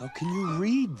reading. How can you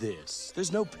read this?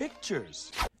 There's no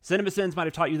pictures. Cinema Sins might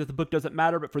have taught you that the book doesn't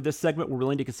matter, but for this segment, we're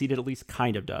willing to concede it at least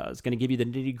kind of does. Going to give you the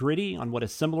nitty-gritty on what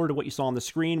is similar to what you saw on the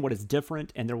screen, what is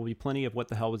different, and there will be plenty of what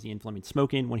the hell was Ian Fleming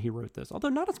smoking when he wrote this, although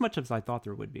not as much as I thought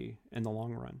there would be in the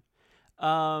long run.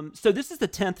 So this is the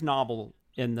 10th novel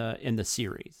in the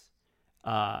series.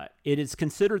 It is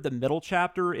considered the middle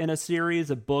chapter in a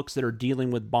series of books that are dealing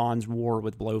with Bond's war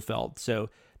with Blofeld. So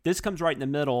this comes right in the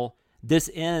middle. This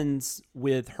ends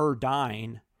with her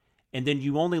dying, and then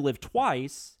You Only Live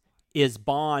Twice is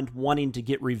Bond wanting to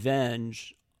get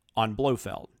revenge on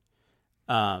Blofeld.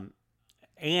 And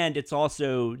it's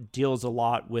also deals a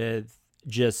lot with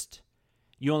just,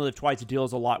 You Only Live Twice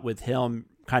deals a lot with him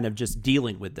kind of just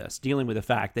dealing with the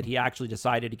fact that he actually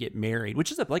decided to get married,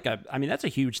 which is that's a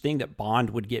huge thing that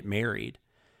Bond would get married.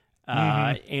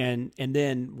 And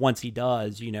then once he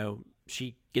does,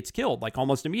 she gets killed like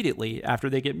almost immediately after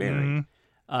they get married.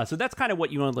 So that's kind of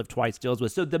what You Only Live Twice deals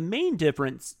with. So the main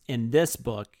difference in this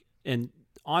book, and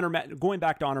going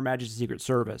back to Honor Majesty's Secret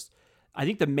Service, I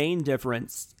think the main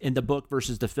difference in the book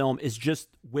versus the film is just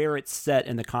where it's set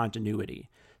in the continuity.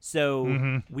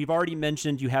 So we've already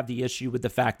mentioned you have the issue with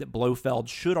the fact that Blofeld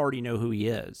should already know who he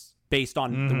is based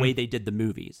on the way they did the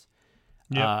movies.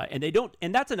 Yep. And they don't,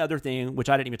 and that's another thing, which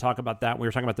I didn't even talk about that when we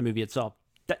were talking about the movie itself.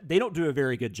 They don't do a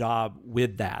very good job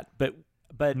with that.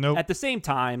 But nope. At the same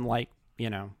time,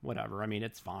 whatever. I mean,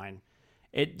 it's fine.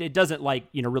 It doesn't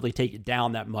really take it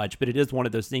down that much, but it is one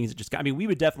of those things that just, we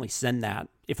would definitely send that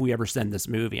if we ever send this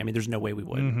movie. I mean, there's no way we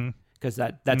wouldn't, because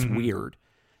that's weird.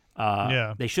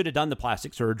 They should have done the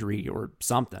plastic surgery or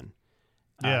something.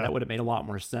 That would have made a lot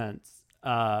more sense.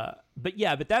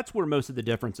 But that's where most of the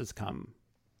differences come.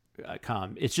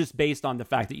 It's just based on the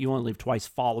fact that You Only Live Twice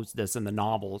follows this in the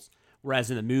novels,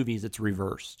 whereas in the movies it's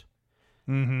reversed.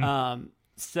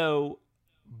 So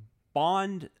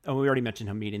Bond, we already mentioned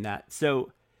him meeting that.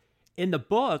 So in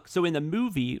the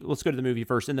movie, let's go to the movie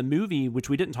first. In the movie, which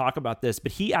we didn't talk about this,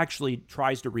 but he actually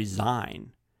tries to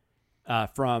resign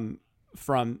from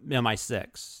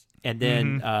MI6, and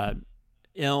then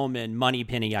Ilm and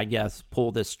Moneypenny, I guess,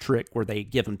 pull this trick where they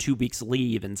give him 2 weeks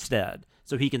leave instead,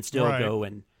 so he can still go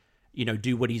and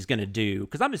do what he's going to do.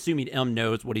 Because I'm assuming Ilm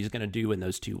knows what he's going to do in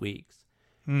those 2 weeks.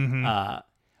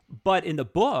 But in the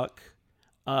book,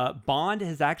 Bond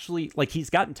has actually he's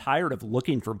gotten tired of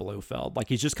looking for Blofeld.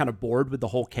 He's just kind of bored with the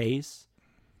whole case.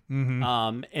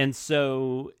 And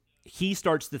so he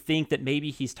starts to think that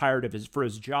maybe he's tired of his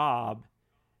job.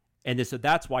 And so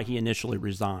that's why he initially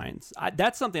resigns.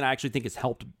 That's something I actually think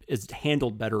is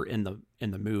handled better in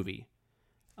the movie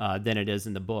than it is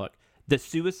in the book. The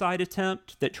suicide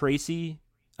attempt that Tracy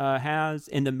has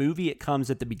in the movie, it comes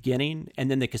at the beginning,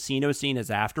 and then the casino scene is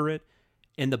after it.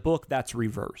 In the book, that's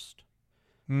reversed.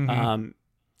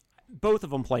 Both of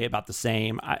them play about the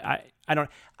same.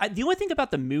 The only thing about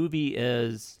the movie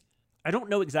is I don't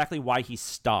know exactly why he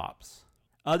stops,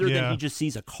 other than he just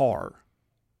sees a car.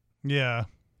 Yeah.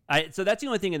 So that's the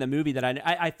only thing in the movie that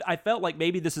I felt like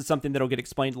maybe this is something that'll get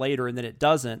explained later, and then it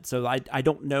doesn't. So I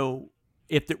don't know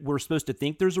if we're supposed to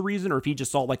think there's a reason, or if he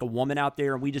just saw a woman out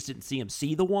there and we just didn't see him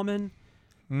see the woman.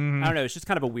 I don't know. It's just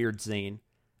kind of a weird scene.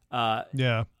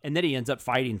 And then he ends up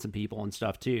fighting some people and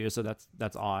stuff too. So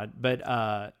that's odd. But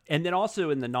and then also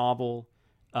in the novel,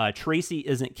 Tracy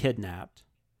isn't kidnapped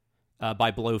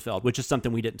by Blofeld, which is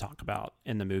something we didn't talk about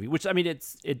in the movie, which,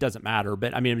 it doesn't matter,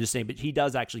 but I'm just saying, but he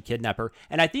does actually kidnap her.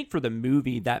 And I think for the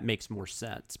movie, that makes more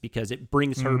sense because it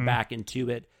brings her back into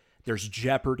it. There's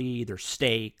jeopardy, there's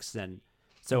stakes. And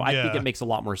so I think it makes a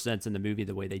lot more sense in the movie,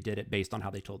 the way they did it based on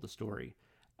how they told the story.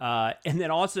 And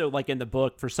then also in the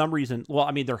book, for some reason,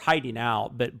 they're hiding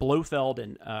out, but Blofeld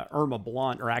and Irma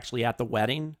Blunt are actually at the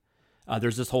wedding.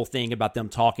 There's this whole thing about them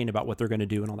talking about what they're going to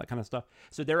do and all that kind of stuff.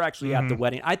 So they're actually at the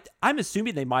wedding. I'm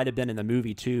assuming they might have been in the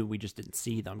movie too. We just didn't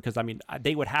see them because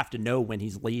they would have to know when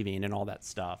he's leaving and all that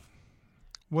stuff.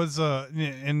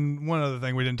 And one other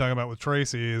thing we didn't talk about with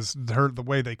Tracy is the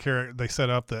way they set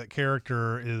up that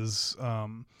character is, I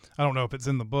don't know if it's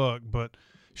in the book, but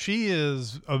she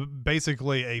is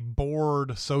basically a bored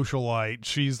socialite.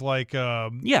 She's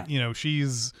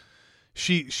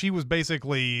she was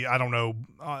basically, I don't know,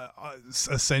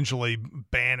 essentially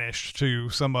banished to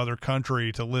some other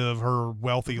country to live her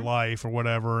wealthy life or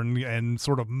whatever, and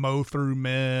sort of mow through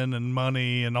men and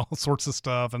money and all sorts of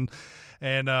stuff.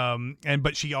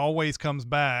 But she always comes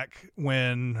back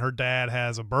when her dad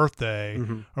has a birthday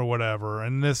or whatever.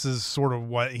 And this is sort of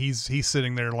what he's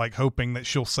sitting there hoping that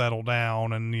she'll settle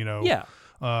down and,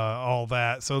 all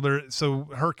that. So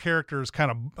her character is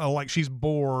kind of like she's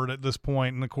bored at this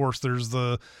point, and of course there's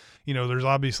there's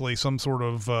obviously some sort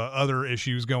of other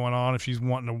issues going on if she's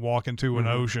wanting to walk into an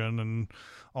ocean and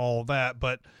all that.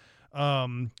 But I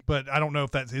don't know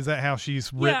if is that how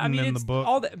she's written in the book?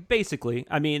 All that, basically.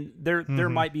 I mean, there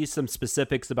might be some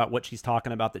specifics about what she's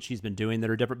talking about that she's been doing that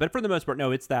are different, but for the most part,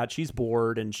 no, it's that she's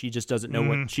bored and she just doesn't know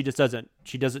what she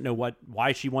doesn't know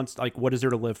why she wants, like, what is there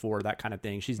to live for, that kind of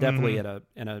thing. She's definitely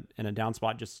in a down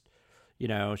spot. Just,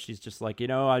 she's just like,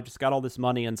 I just got all this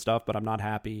money and stuff, but I'm not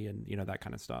happy, and that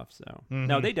kind of stuff. So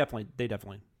no, they definitely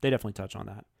touch on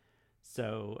that.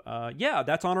 So,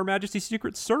 that's on Her Majesty's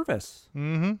Secret Service.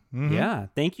 Yeah,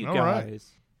 thank you,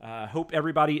 guys. Hope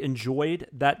everybody enjoyed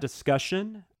that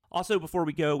discussion. Also, before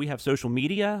we go, we have social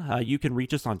media. You can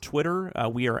reach us on Twitter.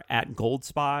 We are at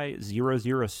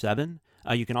GoldSpy007.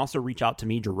 You can also reach out to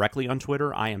me directly on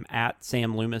Twitter. I am at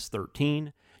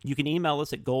SamLoomis13. You can email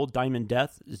us at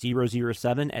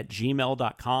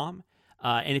golddiamonddeath007@gmail.com.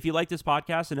 And if you like this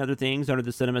podcast and other things under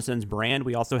the CinemaSins brand,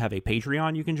 we also have a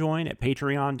Patreon you can join at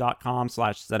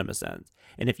patreon.com/CinemaSins.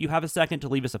 And if you have a second to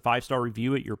leave us a 5-star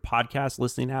review at your podcast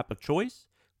listening app of choice,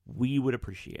 we would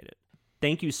appreciate it.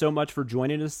 Thank you so much for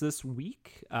joining us this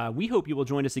week. We hope you will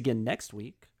join us again next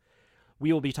week.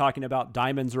 We will be talking about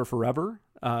Diamonds Are Forever,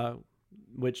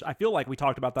 which I feel like we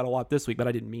talked about that a lot this week, but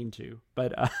I didn't mean to.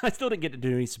 But I still didn't get to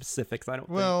do any specifics. I don't.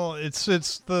 Well, it's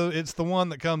the one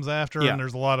that comes after, and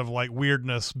there's a lot of like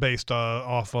weirdness based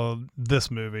off of this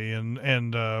movie,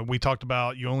 and we talked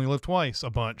about You Only Live Twice a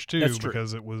bunch too. That's true.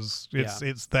 Because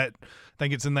it's that, I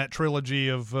think it's in that trilogy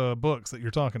of books that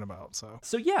you're talking about. So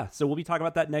we'll be talking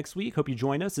about that next week. Hope you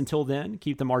join us. Until then,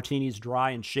 keep the martinis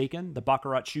dry and shaken, the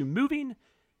Baccarat shoe moving,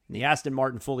 and the Aston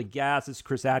Martin fully gassed. This is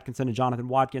Chris Atkinson and Jonathan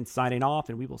Watkins signing off,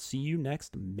 and we will see you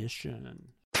next mission.